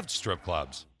 loved strip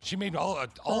clubs. She made all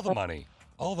the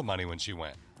money when she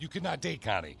went. You could not date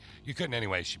Connie. You couldn't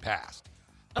anyway. She passed.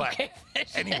 But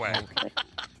anyway,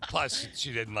 plus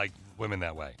she didn't like women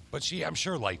that way. But she, I'm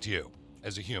sure, liked you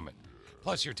as a human.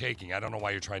 Plus, you're taking. I don't know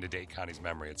why you're trying to date Connie's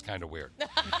memory. It's kind of weird.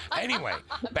 Anyway,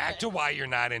 back to why you're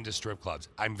not into strip clubs.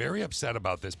 I'm very upset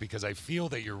about this because I feel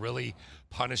that you're really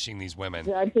punishing these women.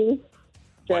 Judgy?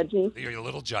 You're a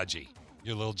little judgy.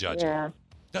 Yeah.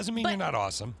 Doesn't mean you're not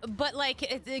awesome. But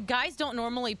guys don't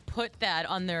normally put that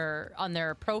on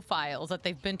their profiles that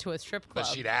they've been to a strip club.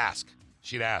 But she'd ask.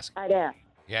 I'd ask.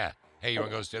 Yeah. Hey, you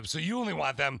want to go strip? So you only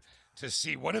want them to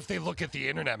see. What if they look at the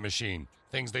internet machine?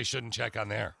 Things they shouldn't check on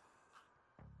there.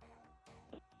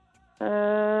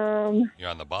 You're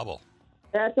on the bubble.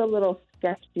 That's a little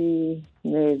sketchy,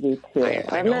 maybe too.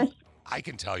 I know. I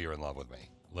can tell you're in love with me.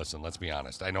 Listen, let's be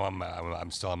honest. I know I'm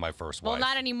still on my first Well, wife.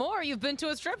 not anymore. You've been to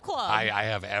a strip club. I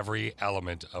have every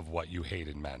element of what you hate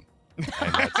in men.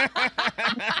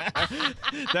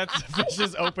 That's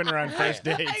Fish's opener on first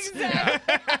dates.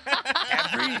 Exactly.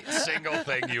 Every single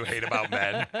thing you hate about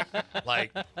men.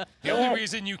 Like, the only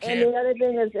reason you can't. And the other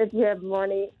thing is if you have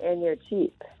money and you're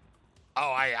cheap.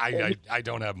 Oh, I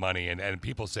don't have money, and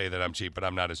people say that I'm cheap, but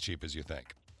I'm not as cheap as you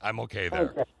think. I'm okay there.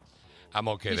 Okay. I'm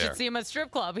okay You there. should see him at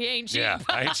strip club. He ain't cheap. Yeah,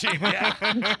 I ain't cheap. Yeah,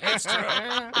 it's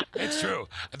true. It's true.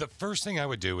 The first thing I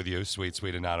would do with you, sweet,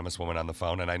 sweet anonymous woman on the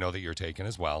phone, and I know that you're taken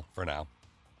as well for now,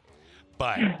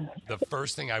 but the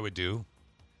first thing I would do,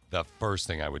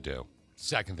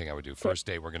 second thing I would do, first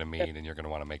date, we're going to meet, and you're going to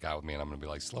want to make out with me, and I'm going to be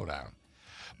like, slow down.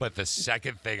 But the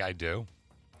second thing I do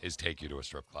is take you to a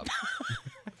strip club.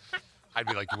 I'd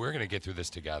be like, we're going to get through this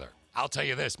together. I'll tell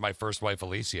you this, my first wife,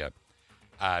 Alicia,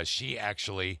 she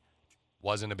actually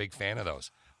wasn't a big fan of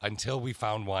those until we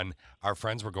found one. Our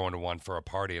friends were going to one for a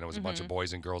party, and it was a bunch of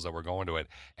boys and girls that were going to it.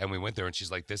 And we went there, and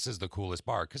she's like, this is the coolest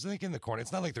bar. Because I think in the corner,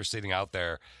 it's not like they're sitting out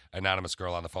there, anonymous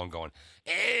girl on the phone going,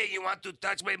 hey, you want to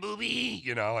touch my boobie?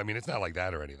 You know, I mean, it's not like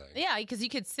that or anything. Yeah, because you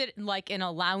could sit in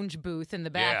a lounge booth in the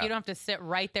back. Yeah. You don't have to sit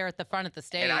right there at the front of the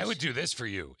stage. And I would do this for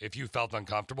you. If you felt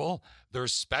uncomfortable,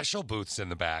 there's special booths in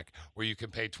the back where you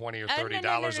can pay $20 or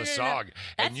 $30 a song.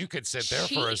 And you could sit there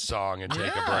for a song and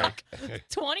take a break.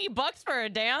 $20 for a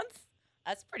dance?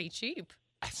 That's pretty cheap.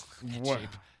 That's cheap.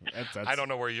 I don't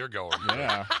know where you're going.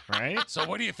 Yeah, right? So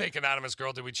what do you think, anonymous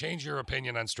girl? Did we change your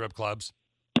opinion on strip clubs?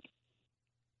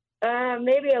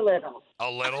 Maybe a little. A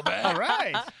little bit? All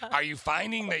right. Are you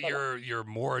finding that you're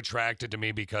more attracted to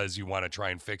me because you want to try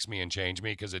and fix me and change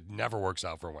me? Because it never works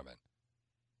out for women.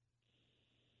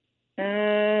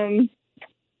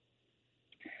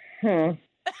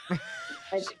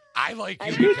 I like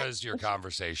you because you're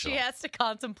conversational. She has to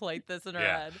contemplate this in her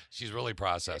head. She's really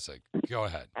processing. Go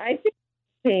ahead. I think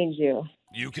I change you.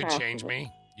 You could change me?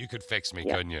 You could fix me,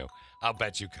 couldn't you? I'll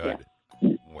bet you could.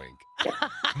 Wink.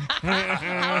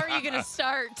 How are you going to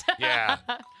start? Yeah.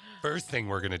 First thing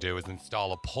we're going to do is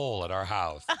install a pole at our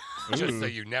house just so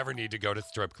you never need to go to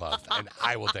strip clubs, and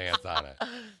I will dance on it.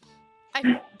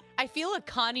 I feel a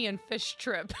Connie and Fish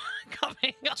trip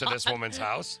coming up. To this woman's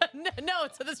house? No,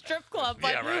 to the strip club.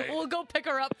 But Yeah, right. We'll go pick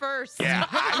her up first. Yeah,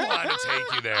 I want to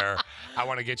take you there. I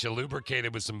want to get you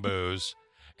lubricated with some booze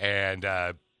and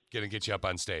going to get you up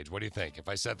on stage. What do you think? If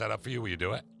I set that up for you, will you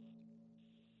do it?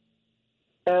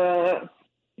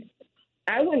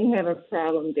 I wouldn't have a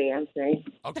problem dancing.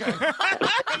 Okay.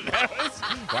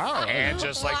 Wow. And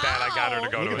just like that, I got her to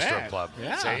go Look to a at strip that. club.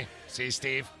 Yeah. See,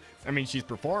 Steve? I mean, she's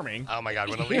performing. Oh, my God.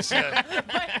 When Alicia...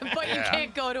 But you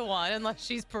can't go to one unless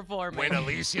she's performing. When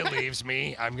Alicia leaves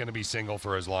me, I'm going to be single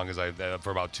for as long as for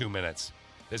about 2 minutes.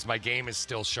 My game is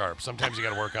still sharp. Sometimes you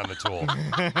got to work on the tool.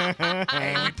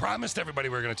 Hey, we promised everybody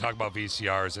we were going to talk about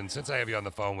VCRs, and since I have you on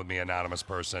the phone with me, anonymous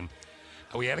person,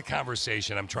 we had a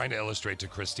conversation. I'm trying to illustrate to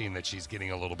Christine that she's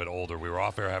getting a little bit older. We were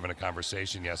off air having a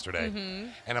conversation yesterday,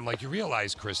 and I'm like, you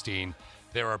realize, Christine,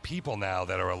 there are people now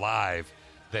that are alive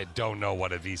that don't know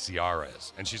what a VCR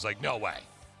is. And she's like, no way.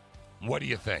 What do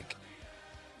you think?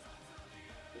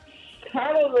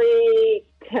 Probably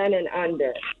 10 and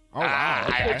under. Oh, wow.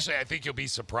 Okay. I think you'll be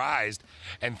surprised.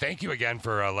 And thank you again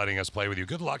for letting us play with you.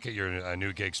 Good luck at your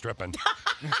new gig stripping.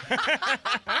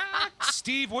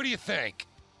 Steve, what do you think?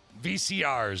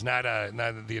 VCRs, not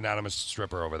the anonymous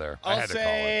stripper over there. I I'll had to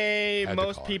say call her.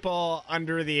 most people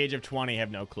under the age of 20 have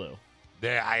no clue.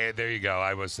 There you go.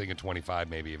 I was thinking 25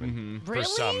 maybe even. For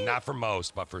some. Not for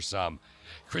most, but for some.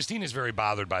 Christine is very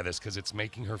bothered by this because it's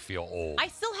making her feel old. I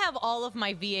still have all of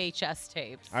my VHS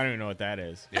tapes. I don't even know what that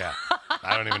is. Yeah.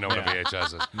 I don't even know what a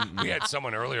VHS is. We had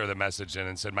someone earlier that messaged in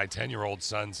and said, my 10-year-old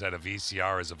son said a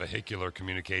VCR is a vehicular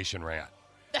communication rat.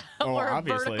 Or a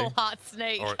obviously. vertical hot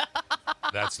snake. Or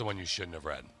that's the one you shouldn't have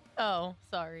read. Oh,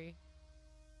 sorry.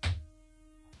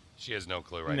 She has no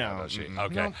clue now, does she?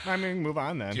 Okay. No, I mean, move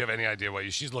on then. Do you have any idea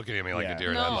what she's looking at me like a deer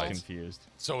in No. headlights? Confused.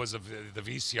 So was the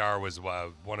VCR was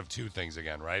one of two things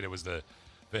again, right? It was the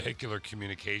vehicular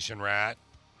communication rat.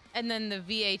 And then the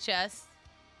VHS.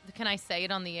 Can I say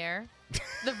it on the air?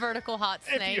 The vertical hot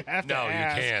snake. No, you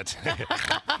can't.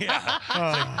 Yeah.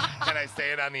 Can I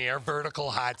say it on the air?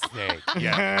 Vertical hot snake.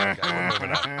 Yeah. Okay, we're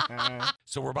moving on.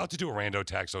 So we're about to do a rando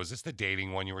text. So is this the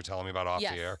dating one you were telling me about off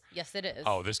Yes. the air? Yes, it is.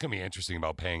 Oh, this is going to be interesting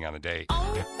about paying on a date.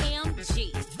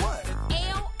 OMG. What?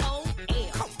 LOL.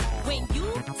 When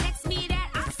you text me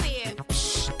that, I said,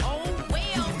 oh,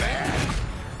 well.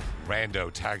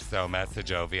 Rando texto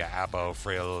messaggio via appo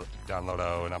free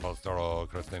downloado en Apple Store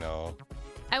Cristino.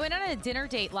 I went on a dinner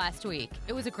date last week.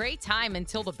 It was a great time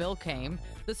until the bill came.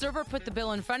 The server put the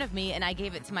bill in front of me and I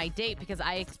gave it to my date because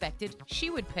I expected she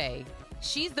would pay.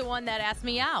 She's the one that asked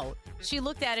me out. She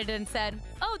looked at it and said,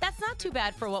 "Oh, that's not too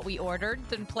bad for what we ordered,"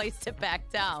 then placed it back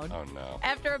down. Oh, no.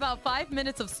 After about 5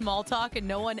 minutes of small talk and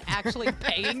no one actually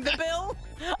paying the bill,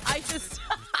 I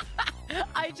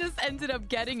just ended up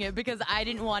getting it because I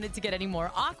didn't want it to get any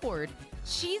more awkward.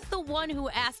 She's the one who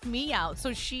asked me out,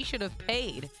 so she should have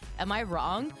paid. Am I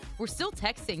wrong? We're still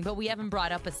texting, but we haven't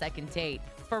brought up a second date.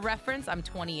 For reference, I'm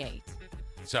 28.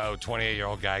 So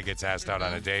 28-year-old guy gets asked out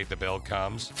on a date. The bill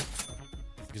comes.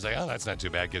 He's like, oh, that's not too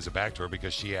bad. Gives it back to her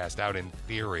because she asked out in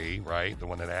theory, right? The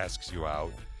one that asks you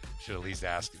out should at least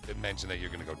mention that you're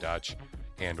going to go Dutch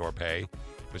and or pay.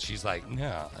 But she's like,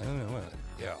 no, I don't know.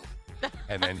 Yeah.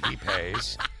 And then he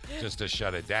pays just to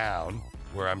shut it down,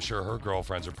 where I'm sure her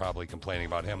girlfriends are probably complaining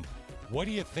about him. What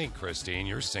do you think, Christine?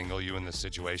 You're single, you in this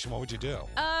situation. What would you do?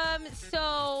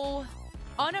 So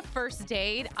on a first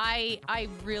date, I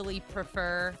really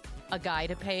prefer a guy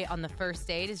to pay on the first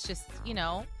date. It's just,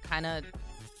 kind of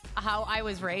how I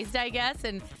was raised, I guess.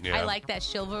 And Yeah. I like that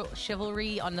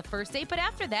chivalry on the first date. But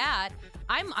after that,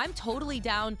 I'm totally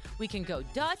down. We can go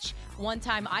Dutch. One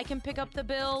time I can pick up the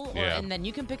bill, and then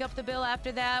you can pick up the bill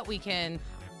after that. We can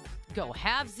go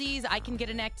halvesies. I can get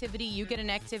an activity. You get an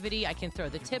activity. I can throw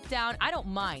the tip down. I don't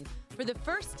mind. For the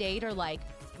first date or like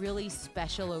really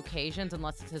special occasions,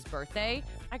 unless it's his birthday,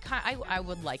 I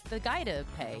would like the guy to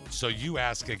pay. So you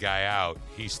ask a guy out,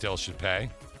 he still should pay?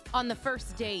 On the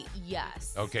first date,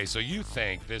 yes. Okay, so you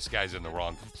think this guy's in the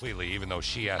wrong completely, even though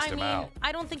she asked him out.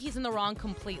 I don't think he's in the wrong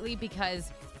completely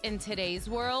because in today's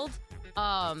world,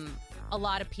 a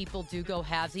lot of people do go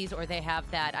halvesies or they have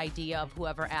that idea of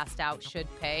whoever asked out should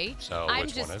pay. So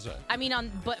which one is it? I mean,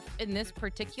 but in this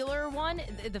particular one,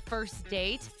 the first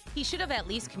date, he should have at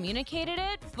least communicated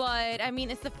it. But I mean,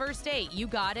 it's the first date. You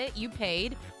got it. You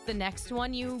paid. The next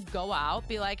one, you go out,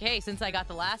 be like, hey, since I got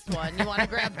the last one, you want to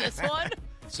grab this one?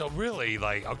 So really,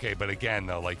 okay, but again,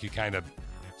 though, you kind of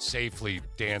safely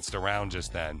danced around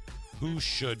just then. Who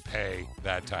should pay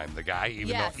that time? The guy,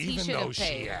 even though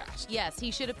she asked? Yes, he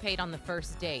should have paid on the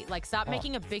first date. Stop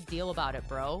making a big deal about it,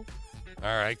 bro. All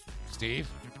right, Steve?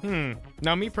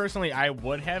 Now, me personally, I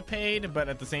would have paid, but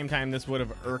at the same time, this would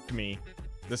have irked me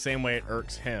the same way it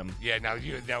irks him. Yeah, now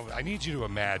I need you to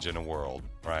imagine a world,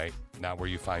 right? Not where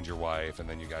you find your wife and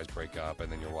then you guys break up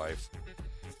and then your wife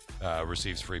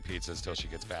receives free pizzas till she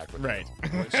gets back with right.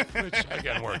 you. Which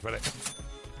again worked, but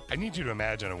I need you to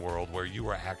imagine a world where you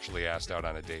were actually asked out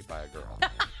on a date by a girl.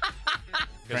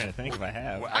 Trying to think if I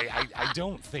have. I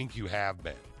don't think you have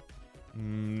been.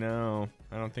 No,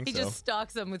 I don't think so. He just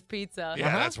stalks them with pizza.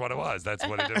 Yeah, that's what it was. That's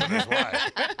what he did with his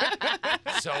wife.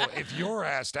 So if you're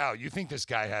asked out, you think this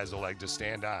guy has a leg to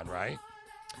stand on, right?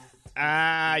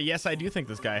 Yes, I do think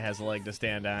this guy has a leg to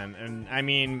stand on. And I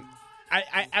mean,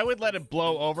 I would let it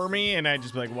blow over me and I'd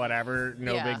just be like, whatever,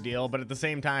 no big deal. But at the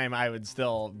same time, I would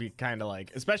still be kind of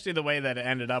like, especially the way that it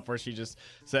ended up where she just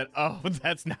said, oh,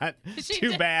 that's not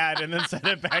too bad, and then set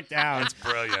it back down. It's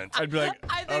brilliant. I'd be like,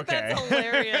 I think okay. that's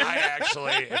hilarious. I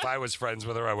actually, if I was friends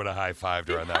with her, I would have high-fived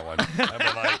her on that one. I'd be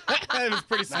like, it was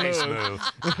pretty smooth.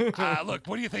 Nice move. Look,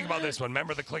 what do you think about this one?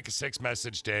 Remember the Click of Six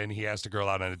messaged in. He asked a girl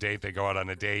out on a date. They go out on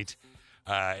a date.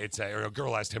 Or a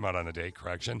girl asked him out on a date,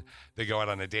 correction. They go out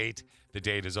on a date. The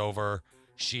date is over.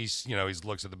 He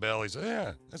looks at the bill. He says,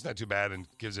 yeah, that's not too bad, and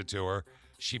gives it to her.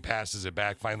 She passes it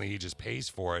back. Finally, he just pays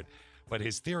for it. But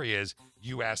his theory is,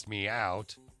 you asked me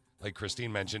out, like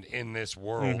Christine mentioned, in this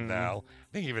world now.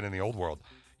 I think even in the old world,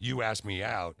 you asked me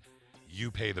out, you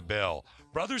pay the bill.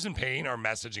 Brothers in Pain are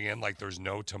messaging in like there's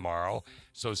no tomorrow.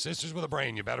 So Sisters with a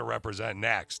Brain, you better represent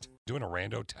next. Doing a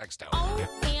rando text out.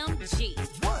 OMG.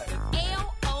 What?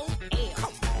 LOL.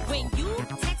 When you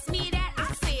text me that,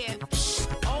 I said,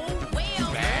 oh,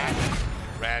 well.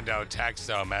 Rando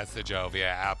Texto Messaggio via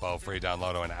Apple, free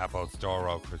download and Apple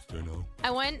Store, Christina.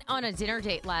 I went on a dinner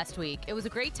date last week. It was a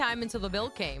great time until the bill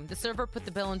came. The server put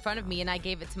the bill in front of me and I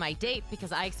gave it to my date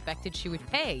because I expected she would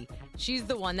pay. She's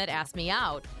the one that asked me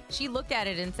out. She looked at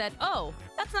it and said, "Oh,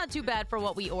 that's not too bad for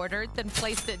what we ordered," then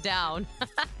placed it down.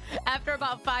 After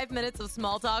about 5 minutes of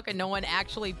small talk and no one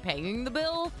actually paying the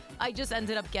bill, I just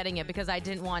ended up getting it because I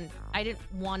didn't want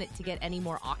it to get any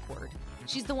more awkward.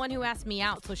 She's the one who asked me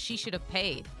out, so she should have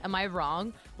paid. Am I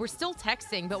wrong? We're still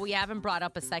texting, but we haven't brought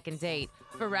up a second date.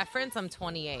 For reference, I'm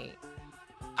 28.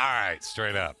 All right,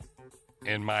 straight up.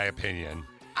 In my opinion,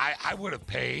 I would have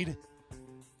paid,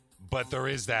 but there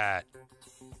is that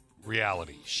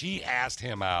reality. She asked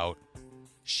him out.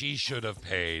 She should have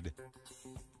paid,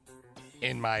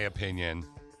 in my opinion.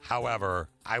 However,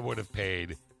 I would have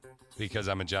paid because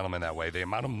I'm a gentleman that way. The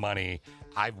amount of money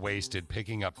I've wasted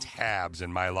picking up tabs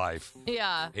in my life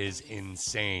is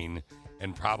insane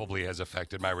and probably has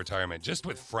affected my retirement just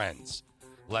with friends,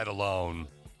 let alone,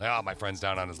 oh, my friend's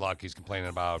down on his luck. He's complaining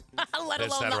about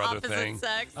this, that, or other thing.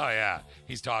 Sex. Oh, yeah.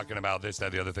 He's talking about this,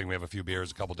 that, the other thing. We have a few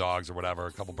beers, a couple dogs or whatever,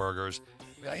 a couple burgers.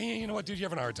 Be like, hey, you know what, dude? You're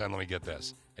having a hard time. Let me get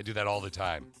this. I do that all the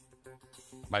time.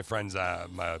 My friends,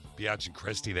 Biatch and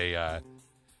Christy, they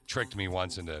tricked me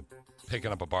once into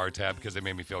picking up a bar tab because they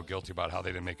made me feel guilty about how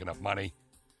they didn't make enough money.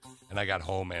 And I got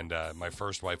home, and my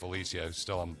first wife, Alicia, who's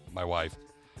still my wife,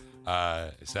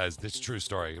 says, this is a true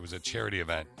story. It was a charity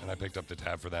event, and I picked up the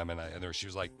tab for them, and she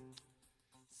was like,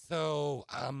 so,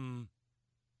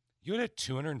 you had a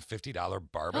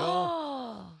 $250 bar bill?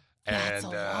 Oh, that's a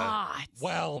lot.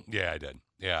 Well, yeah, I did.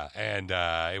 Yeah, and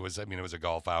it was a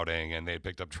golf outing, and they had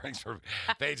picked up drinks for.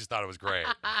 They just thought it was great.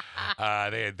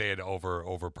 They had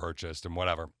over purchased and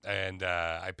whatever, and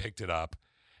I picked it up,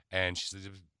 and she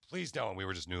said, "Please don't." We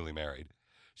were just newly married.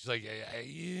 She's like,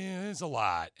 yeah, "It's a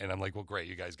lot," and I'm like, "Well, great,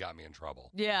 you guys got me in trouble."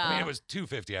 Yeah, I mean, it was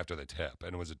 $250 after the tip,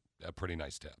 and it was a pretty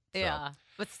nice tip. So. Yeah,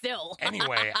 but still.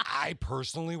 Anyway, I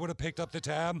personally would have picked up the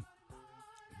tab,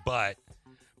 but.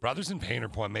 Brothers in Pain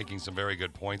are making some very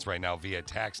good points right now via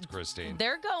text, Christine.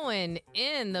 They're going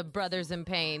in, the Brothers in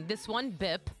Pain. This one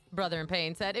BIP, Brother in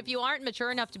Pain, said, if you aren't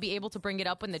mature enough to be able to bring it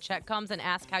up when the check comes and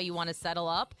ask how you want to settle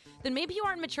up, then maybe you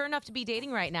aren't mature enough to be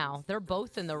dating right now. They're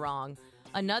both in the wrong.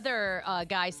 Another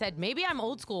guy said, maybe I'm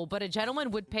old school, but a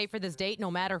gentleman would pay for this date no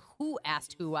matter who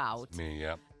asked who out. Me,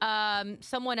 yeah.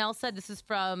 Someone else said, this is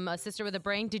from a sister with a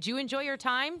brain. Did you enjoy your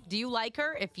time? Do you like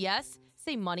her? If yes,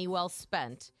 say money well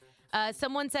spent.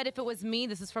 Someone said if it was me,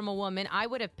 this is from a woman, I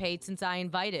would have paid since I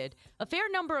invited. A fair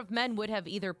number of men would have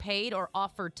either paid or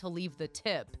offered to leave the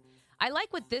tip. I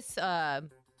like what this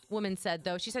woman said,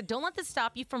 though. She said, don't let this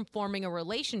stop you from forming a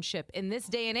relationship. In this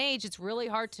day and age, it's really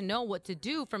hard to know what to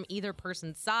do from either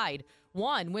person's side.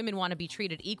 One, women want to be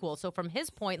treated equal, so from his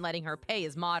point, letting her pay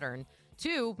is modern.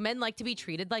 Two, men like to be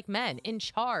treated like men, in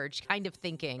charge kind of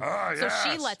thinking. So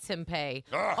she lets him pay.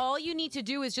 All you need to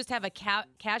do is just have a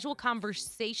casual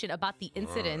conversation about the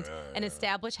incident and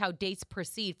establish how dates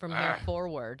proceed from here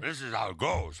forward. This is how it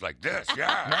goes, like this.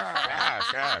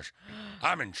 Yes.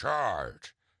 I'm in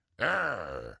charge.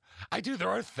 I do. There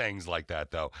are things like that,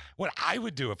 though. What I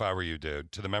would do if I were you,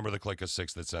 dude, to the member of the Click of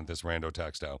Six that sent this rando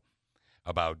texto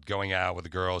about going out with a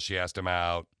girl, she asked him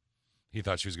out. He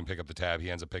thought she was going to pick up the tab.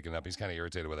 He ends up picking it up. He's kind of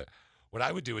irritated with it. What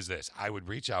I would do is this. I would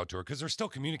reach out to her because they're still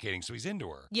communicating, so he's into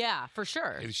her. Yeah, for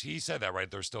sure. He said that, right?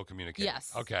 They're still communicating.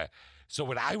 Yes. Okay. So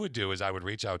what I would do is I would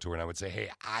reach out to her and I would say, hey,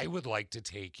 I would like to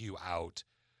take you out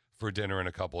for dinner and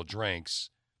a couple of drinks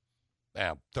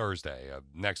Thursday of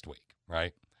next week,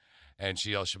 right? And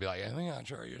she'll be like, oh, yeah,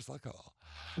 sure, you're so cool.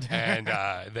 And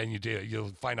then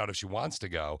you'll find out if she wants to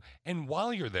go. And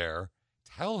while you're there,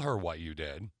 tell her what you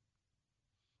did.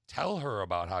 Tell her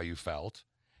about how you felt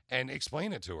and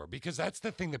explain it to her, because that's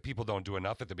the thing that people don't do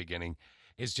enough at the beginning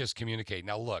is just communicate.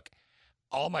 Now, look,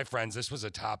 all my friends, this was a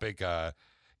topic.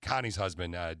 Connie's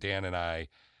husband, Dan, and I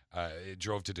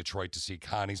drove to Detroit to see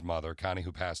Connie's mother, Connie,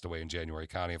 who passed away in January,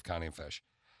 Connie of Connie and Fish.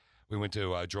 We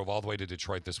drove all the way to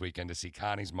Detroit this weekend to see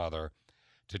Connie's mother,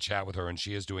 to chat with her, and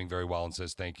she is doing very well and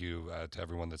says thank you to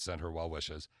everyone that sent her well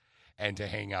wishes, and to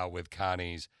hang out with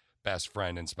Connie's best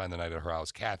friend and spend the night at her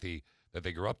house, Kathy, that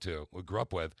they grew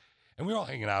up with. And we were all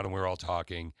hanging out and we were all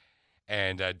talking.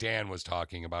 And Dan was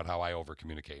talking about how I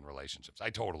over-communicate in relationships. I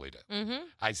totally do. Mm-hmm.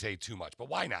 I say too much, but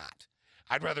why not?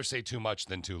 I'd rather say too much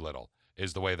than too little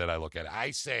is the way that I look at it.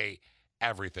 I say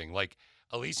everything. Like,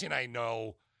 Alicia and I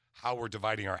know how we're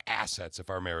dividing our assets if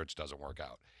our marriage doesn't work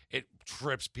out. It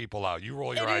trips people out. You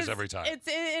roll your eyes every time.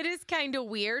 It is kind of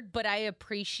weird, but I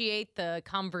appreciate the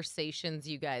conversations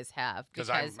you guys have. Because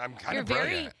I'm kind of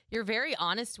brilliant. You're very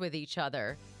honest with each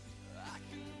other.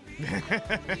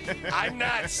 I'm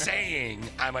not saying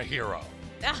I'm a hero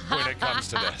when it comes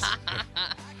to this.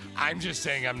 I'm just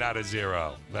saying I'm not a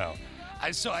zero. No.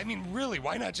 I mean, really,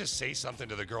 why not just say something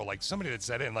to the girl? Like somebody that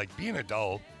said in, like, be an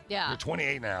adult. Yeah. You're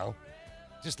 28 now.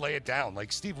 Just lay it down.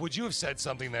 Like, Steve, would you have said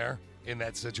something there in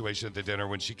that situation at the dinner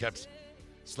when she kept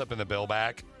slipping the bill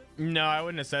back? No, I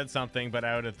wouldn't have said something, but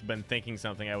I would have been thinking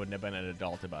something. I wouldn't have been an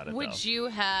adult about it, Would though. you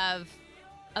have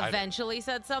eventually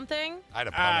said something?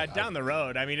 Down the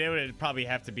road. I mean, it would probably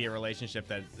have to be a relationship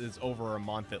that is over a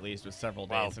month at least with several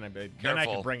dates. And I'd be, then I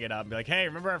could bring it up and be like, hey,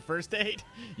 remember our first date?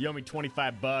 You owe me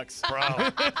 $25.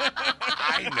 Bro,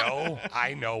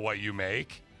 I know what you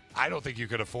make. I don't think you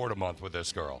could afford a month with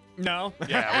this girl. No?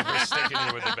 Yeah, we're sticking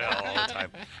you with the bill all the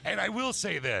time. And I will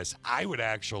say this. I would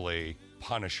actually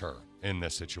punish her in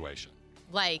this situation.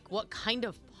 Like, what kind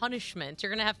of punishment? You're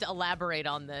going to have to elaborate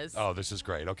on this. Oh, this is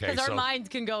great. Okay, Because our minds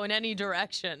can go in any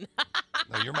direction.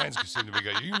 No, your mind's seem to be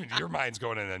good. Your mind's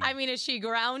going in. I mean, is she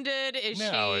grounded? Is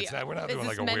it's not. We're not doing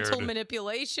like a mental weird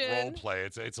manipulation? role play.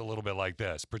 It's a little bit like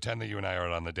this. Pretend that you and I are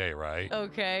on the date, right?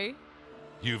 Okay.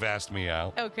 You've asked me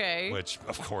out. Okay. Which,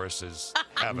 of course, is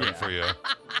heaven for you.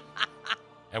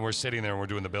 And we're sitting there and we're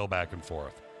doing the bill back and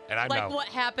forth. And I'm like now, what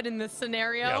happened in this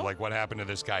scenario? Yeah, like what happened to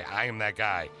this guy. I am that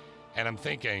guy. And I'm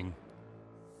thinking,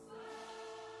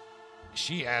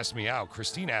 she asked me out.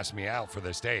 Christine asked me out for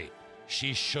this date.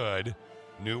 She should,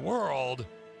 new world,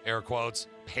 air quotes,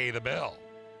 pay the bill.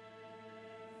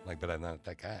 Like, but I'm not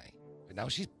that guy. But now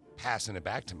she's passing it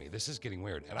back to me. This is getting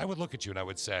weird. And I would look at you and I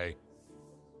would say,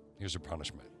 here's your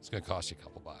punishment. It's going to cost you a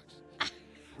couple bucks.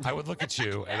 I would look at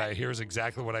you and here's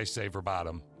exactly what I say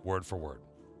verbatim, word for word.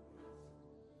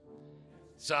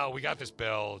 So we got this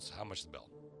bill. How much is the bill?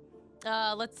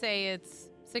 Let's say it's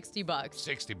 $60.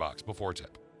 $60 before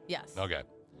tip. Yes. Okay.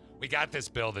 We got this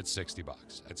bill that's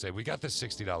 $60. I'd say we got this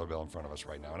 $60 bill in front of us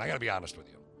right now. And I got to be honest with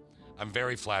you. I'm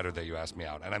very flattered that you asked me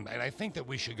out. And I think that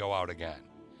we should go out again.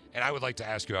 And I would like to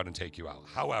ask you out and take you out.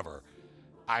 However,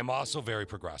 I'm also very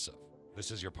progressive.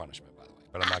 This is your punishment, by the way.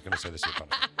 But I'm not going to say this is your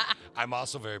punishment. I'm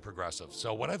also very progressive.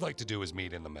 So what I'd like to do is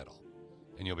meet in the middle.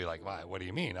 And you'll be like, why? What do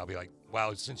you mean? I'll be like,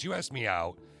 well, since you asked me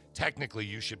out, technically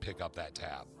you should pick up that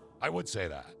tab. I would say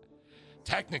that.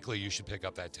 Technically, you should pick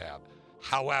up that tab.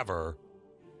 However,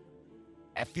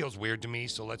 it feels weird to me,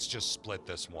 so let's just split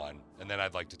this one, and then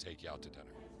I'd like to take you out to dinner.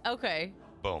 Okay.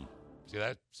 Boom. See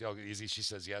that? See how easy she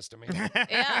says yes to me?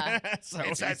 Yeah.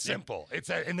 It's that simple. It's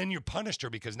that, and then you punished her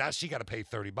because now she got to pay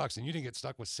 $30, and you didn't get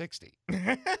stuck with 60.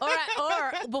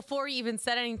 Or before you even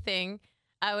said anything,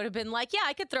 I would have been like, yeah,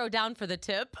 I could throw down for the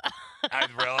tip.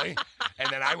 Really? And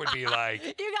then I would be like,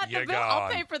 you got the bill, gone.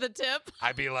 I'll pay for the tip.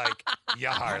 I'd be like,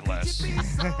 you're heartless. You're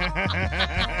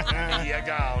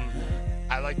gone.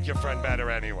 I like your friend better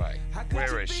anyway.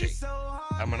 Where is she?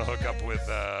 I'm going to hook up with,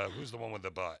 who's the one with the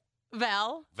butt?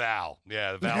 Val. Val.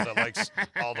 Yeah, Val that likes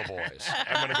all the boys.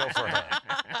 I'm going to go for her.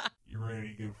 You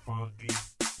ready to get funky?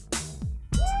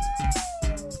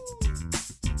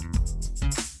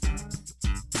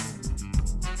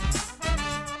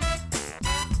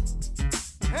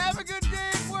 Have a good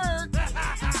day at work.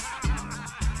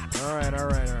 All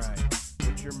right.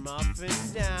 Put your muffin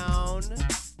down,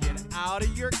 get out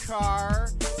of your car,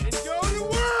 and go to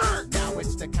work. Now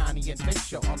it's the Connie and Fish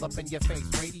show, all up in your face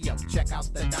radio. Check out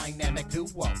the dynamic duo.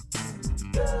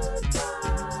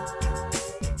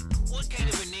 What kind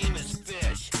of a name is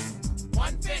Fish?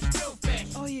 One fish, two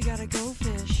fish. Oh, you gotta go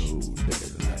fish. Ooh, that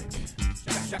is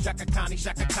like. Shaka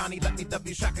Connie, let me love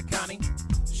you, Shaka Connie.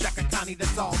 Shaka Connie,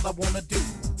 that's all I wanna do.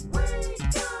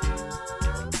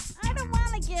 I don't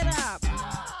wanna get up.